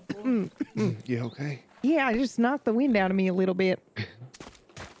 You okay? Yeah, I just knocked the wind out of me a little bit.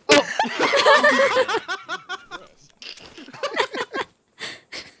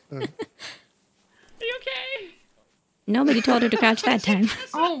 Are you okay? Nobody told her to crouch that time.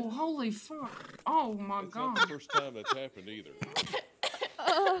 Oh, holy fuck. Oh, my It's God. not the first time that's happened either.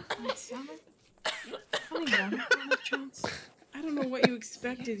 I don't know what you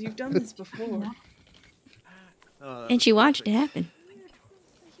expected. You've done this before. And she watched it happen.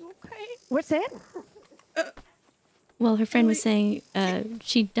 What's that? Well, her friend was saying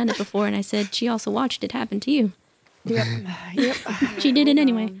she'd done it before, and I said she also watched it happen to you. Yep. Yep. She did it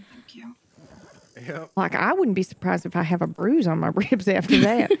anyway. Thank you. Yep. Like, I wouldn't be surprised if I have a bruise on my ribs after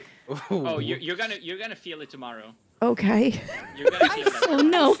that. Oh, you're gonna feel it tomorrow. Okay. You're gonna feel it. Oh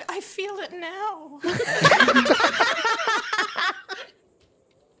no! I feel it now.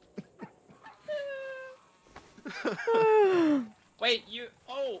 Wait, you.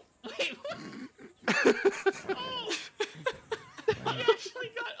 Oh, wait. Oh, I actually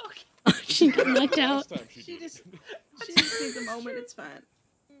got. Okay. She got knocked out. She just needs a moment. It's fine.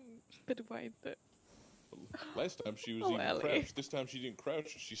 But why the? Last time she was even Ellie. crouched. This time she didn't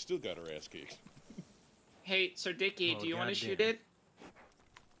crouch. She still got her ass kicked. Hey, Sir Dickie, do you want to shoot it?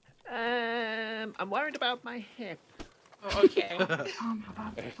 I'm worried about my hip. Oh, okay. Rather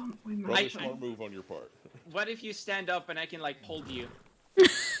smart move on your part. What if you stand up and I can like hold you?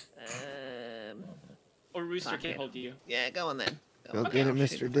 Or Rooster can hold you. Yeah, go on then. Go get it,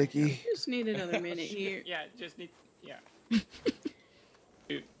 Mr. Dickey. Just need another minute here. Yeah, just need. Yeah.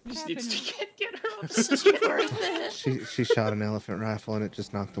 Dude, just needs to get her up. This is worth it. She shot an elephant rifle and it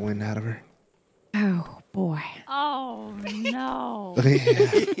just knocked the wind out of her. Oh, boy. Oh no.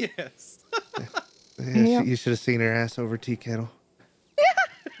 Yeah. Yes. Yep. You should have seen her ass over tea kettle.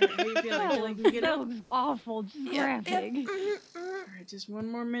 How you feeling? Feel like you get That up? was awful. Just graphic. All right, just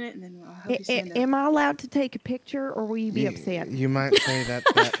one more minute, and then I'll help you stand up. Am I allowed to take a picture, or will you be upset? You might say that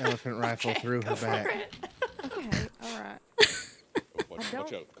elephant rifle threw her back. Okay, all right. Watch out,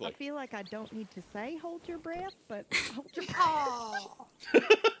 Clay. I feel like I don't need to say hold your breath, but hold your breath. Oh,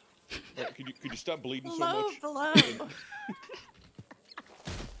 Could you stop bleeding so low much? blow.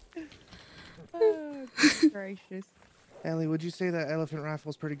 Oh, gracious. Ellie, would you say that elephant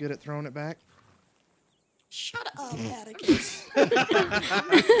rifle's pretty good at throwing it back? Shut up, Atticus.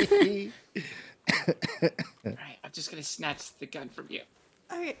 Right, I'm just gonna snatch the gun from you.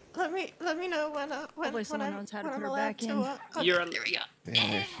 Okay, let me know when Hopefully someone knows how to when put I'm her allowed back to. in. Okay, You're there we go. Yeah,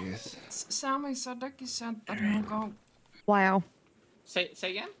 there she is. Sammy Sadecki said that he'll go. Wow. Say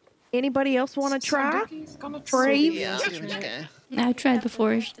again. Anybody else want to try? Sadecki's gonna Brave? Yeah, I'll give it a go. I've tried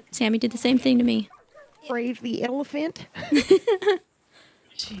before. Sammy did the same thing to me. Brave the elephant?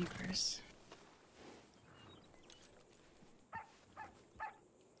 Jeepers.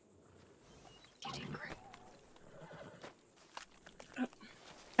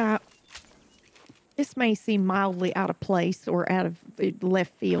 This may seem mildly out of place or out of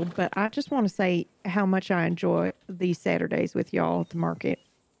left field, but I just want to say how much I enjoy these Saturdays with y'all at the market.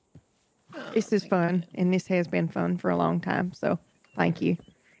 This is fun, and this has been fun for a long time, so thank you.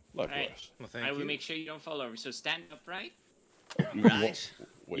 Right. Well, thank I will you. make sure you don't fall over. So stand upright. Right.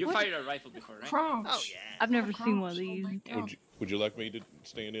 You fired a rifle before, right? Crouch. Oh, yeah. I've never seen one of these. Would you like me to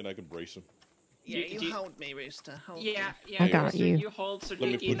stand in? I can brace him. Yeah, Do you- you hold me, Rooster. Hold Yeah, me. yeah. I got Rooster, you. You hold so Let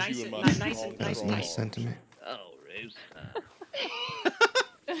me Dickie put nice you in and my nice strong, and nice strong and Nice sentiment. Oh, Rooster.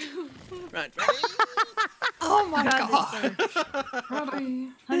 Right, ready? Oh my god. Ready.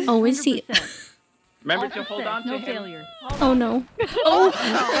 Oh, is he? Remember All to hold success, on to no him. failure. Oh no. Oh.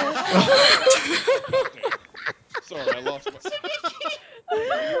 Sorry, I lost my.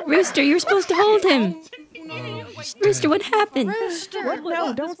 Rooster, you're supposed to hold him. Rooster, what happened? Rooster. What?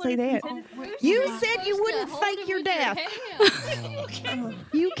 No, don't say that. You said you wouldn't fake your death.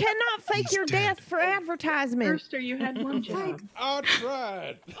 You cannot fake your death for advertisement. Rooster, you had one job. I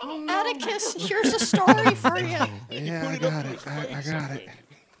tried. Atticus, here's a story for you. Yeah, I got it. I got it.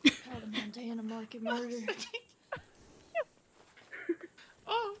 Called a Montana market murder.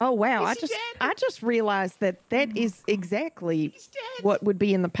 Oh wow! I just realized that is exactly what would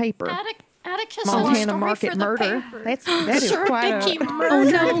be in the paper. Atticus, Montana a story market for the murder. paper. That is Sir quite Dicky a.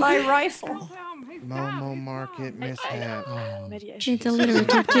 murdered by rifle. Momo Market mishap. It's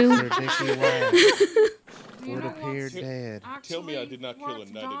alliterative too. Sir Dickie White would appear dead. Tell me I did not kill a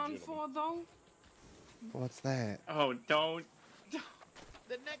knighted gentleman. What's that? Oh, don't.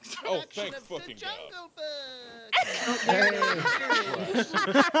 The next Oh, production thank of fucking the Jungle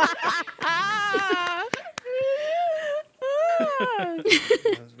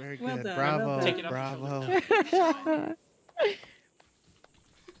That was very Well good. done, Bravo. well done. Take it up. Bravo.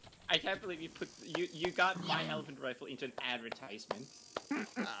 I can't believe you got my elephant rifle into an advertisement.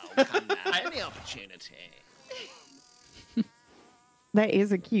 Oh, come now. Any opportunity. That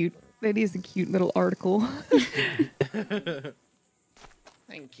is a cute little article.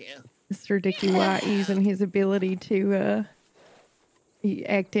 Thank you. Mr. Dickie White using his ability to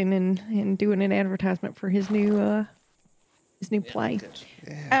acting and doing an advertisement for his new play.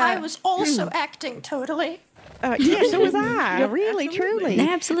 I was also acting totally. Yeah, so was I. Really, truly.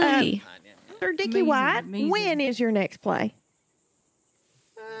 Absolutely. Sir Dickie White, when is your next play?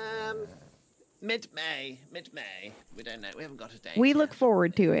 Mid-May. We don't know. We haven't got a date. We look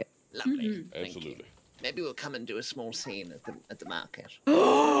forward to it. Lovely. Thank Absolutely. you. Maybe we'll come and do a small scene at the market.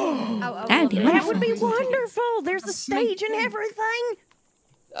 That'd be That nice. would be wonderful. There's a stage and everything.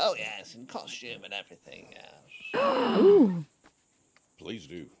 Oh yes, and costume and everything. Yes. Ooh. Please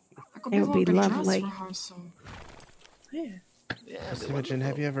do. It would be lovely. Yeah. Miss Imogen,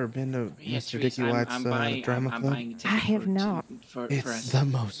 have you ever been to Yeah, Mr. Therese, Dickie White's drama I'm club? buying a I ticket have for- not. For It's us. the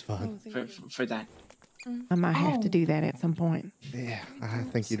most fun. For that. I might have to do that at some point. Yeah, I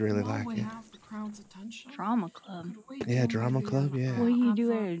think you'd really like it. Drama club. Yeah, drama club, yeah. What do you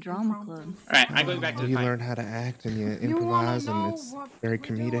do at a drama club? All right, I'm going back to the You fight. learn how to act and you You wanna improvise, know and it's what very we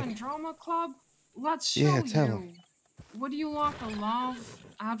do in comedic. drama club? Let's show Yeah, tell you. 'em. Would you like a live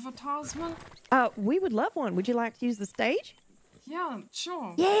advertisement? We would love one. Would you like to use the stage? Yeah,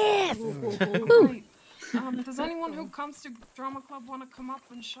 sure. Yes. Great. Does anyone who comes to drama club want to come up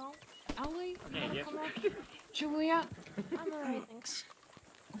and show? Ellie, you Yeah, wanna yeah. come up? Juliet? I'm alright, thanks.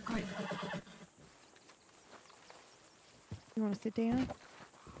 Okay. You want to sit down?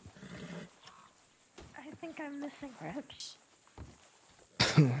 I think I'm missing reps.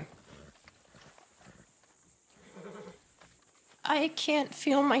 I can't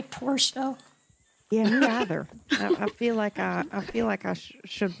feel my torso. Yeah, me either. I feel like I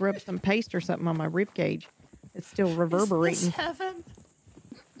should rub some paste or something on my rib cage. It's still reverberating. Is this heaven?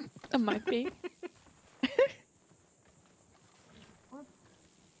 It might be.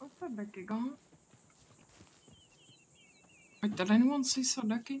 What's Sadeki gone? Wait, did anyone see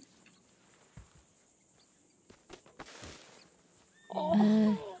Sadeki?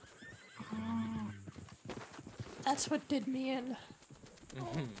 Oh. That's what did me in.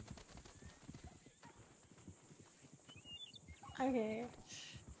 Okay.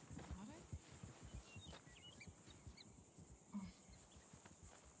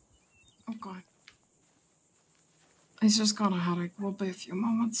 Oh god. He's just got a headache. We'll be a few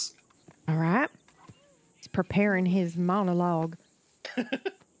moments. All right. He's preparing his monologue.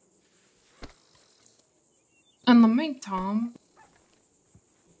 In the meantime...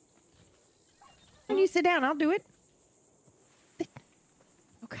 Can you sit down? I'll do it.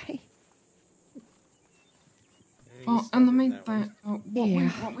 Okay. Well, in the meantime,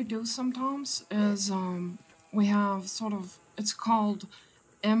 what we do sometimes is we have sort of, it's called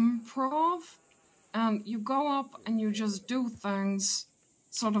improv, and you go up and you just do things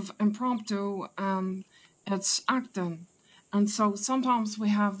sort of impromptu, and it's acting. And so sometimes we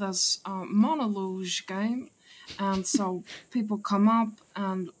have this monologue game, and so people come up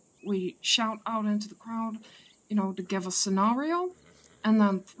and we shout out into the crowd, to give a scenario. And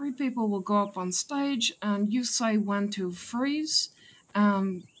then 3 people will go up on stage and you say when to freeze.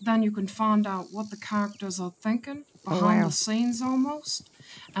 And then you can find out what the characters are thinking behind the scenes almost.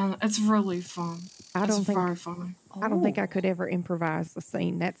 And it's really fun. It's very fun. I don't think I could ever improvise the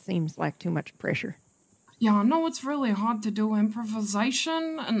scene. That seems like too much pressure. Yeah, I know it's really hard to do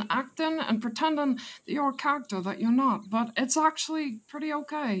improvisation and acting and pretending that you're a character that you're not. But it's actually pretty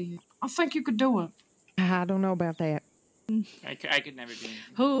okay. I think you could do it. I don't know about that. I could never do it.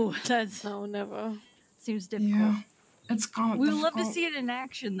 Oh, that's never. Seems difficult. Yeah, it's kind of We'd difficult. love to see it in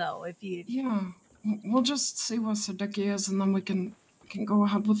action, though. If you. Yeah, we'll just see what Sadeki is, and then we can go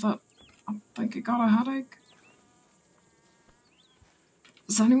ahead with it. I think he got a headache.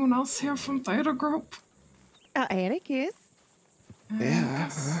 Is anyone else here from theater group? Atticus. Yeah.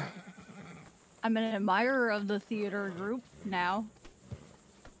 I'm an admirer of the theater group now.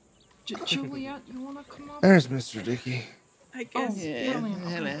 Juliet, you want to come up? There's Mr. Dickey. I guess. Yeah.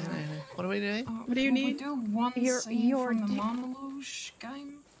 Hello. What are we doing? What do you need? We do one scene from the monologue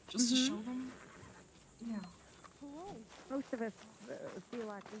game, just to show them. Yeah. Most of us feel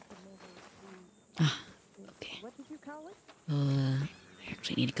like we could never Okay. What did you call it? I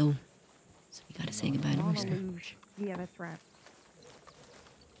actually need to go. So we gotta say goodbye to Rooster. Yeah, that's right.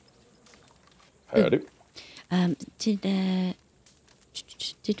 Howdy.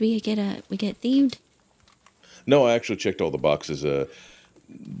 Did we get thieved? No, I actually checked all the boxes. The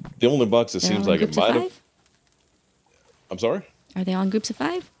only box that They're seems all in like it groups of might have. 5? I'm sorry? Are they all in groups of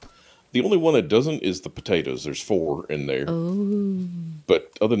 5? The only one that doesn't is the potatoes. There's 4 in there. Oh.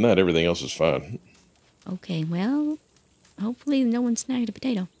 But other than that, everything else is fine. Okay, well, hopefully no one snagged a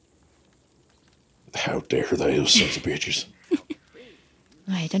potato. How dare those sons of bitches.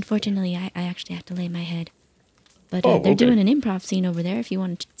 Alright, unfortunately, I actually have to lay my head. But Oh, they're okay. doing an improv scene over there. If you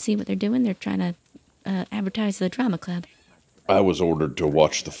want to see what they're doing, they're trying to advertise the drama club. I was ordered to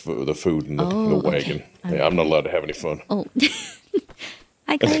watch the food in the wagon. Okay. Yeah, I'm not allowed to have any fun. Oh.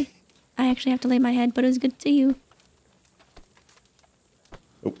 Hi, Clay. I actually have to lay my head, but it was good to see you.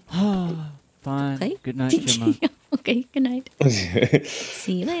 Fine. Clay? Good night, Chipmunk. Okay, good night.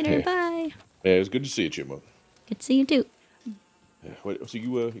 See you later. Yeah. Bye. Yeah, it was good to see you, Chipmunk. Good to see you, too. Yeah, so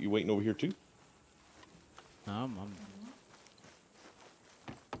you waiting over here too?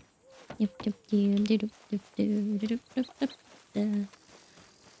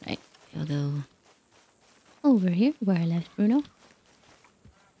 Right, I'll go over here where I left Bruno.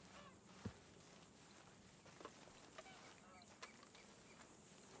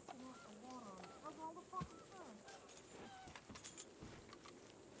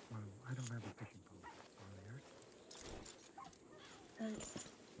 I don't have a fishing pole.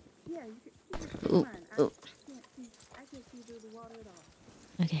 Yeah, you can. Ooh, ooh. I can't see through the water at all.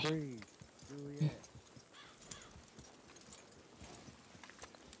 Okay.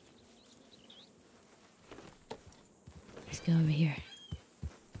 Let's go over here.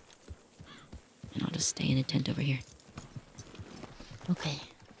 And I'll just stay in a tent over here. Okay.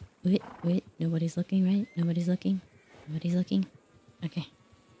 Wait. Nobody's looking, right? Nobody's looking? Nobody's looking? Okay.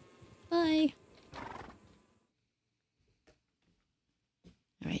 Bye.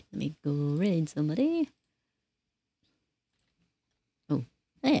 Alright, let me go raid somebody. Oh,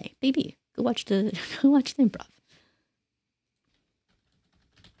 hey, baby. Go watch the improv.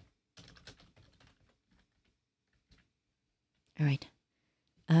 All right.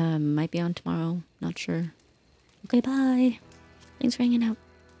 Might be on tomorrow. Not sure. Okay, bye. Thanks for hanging out.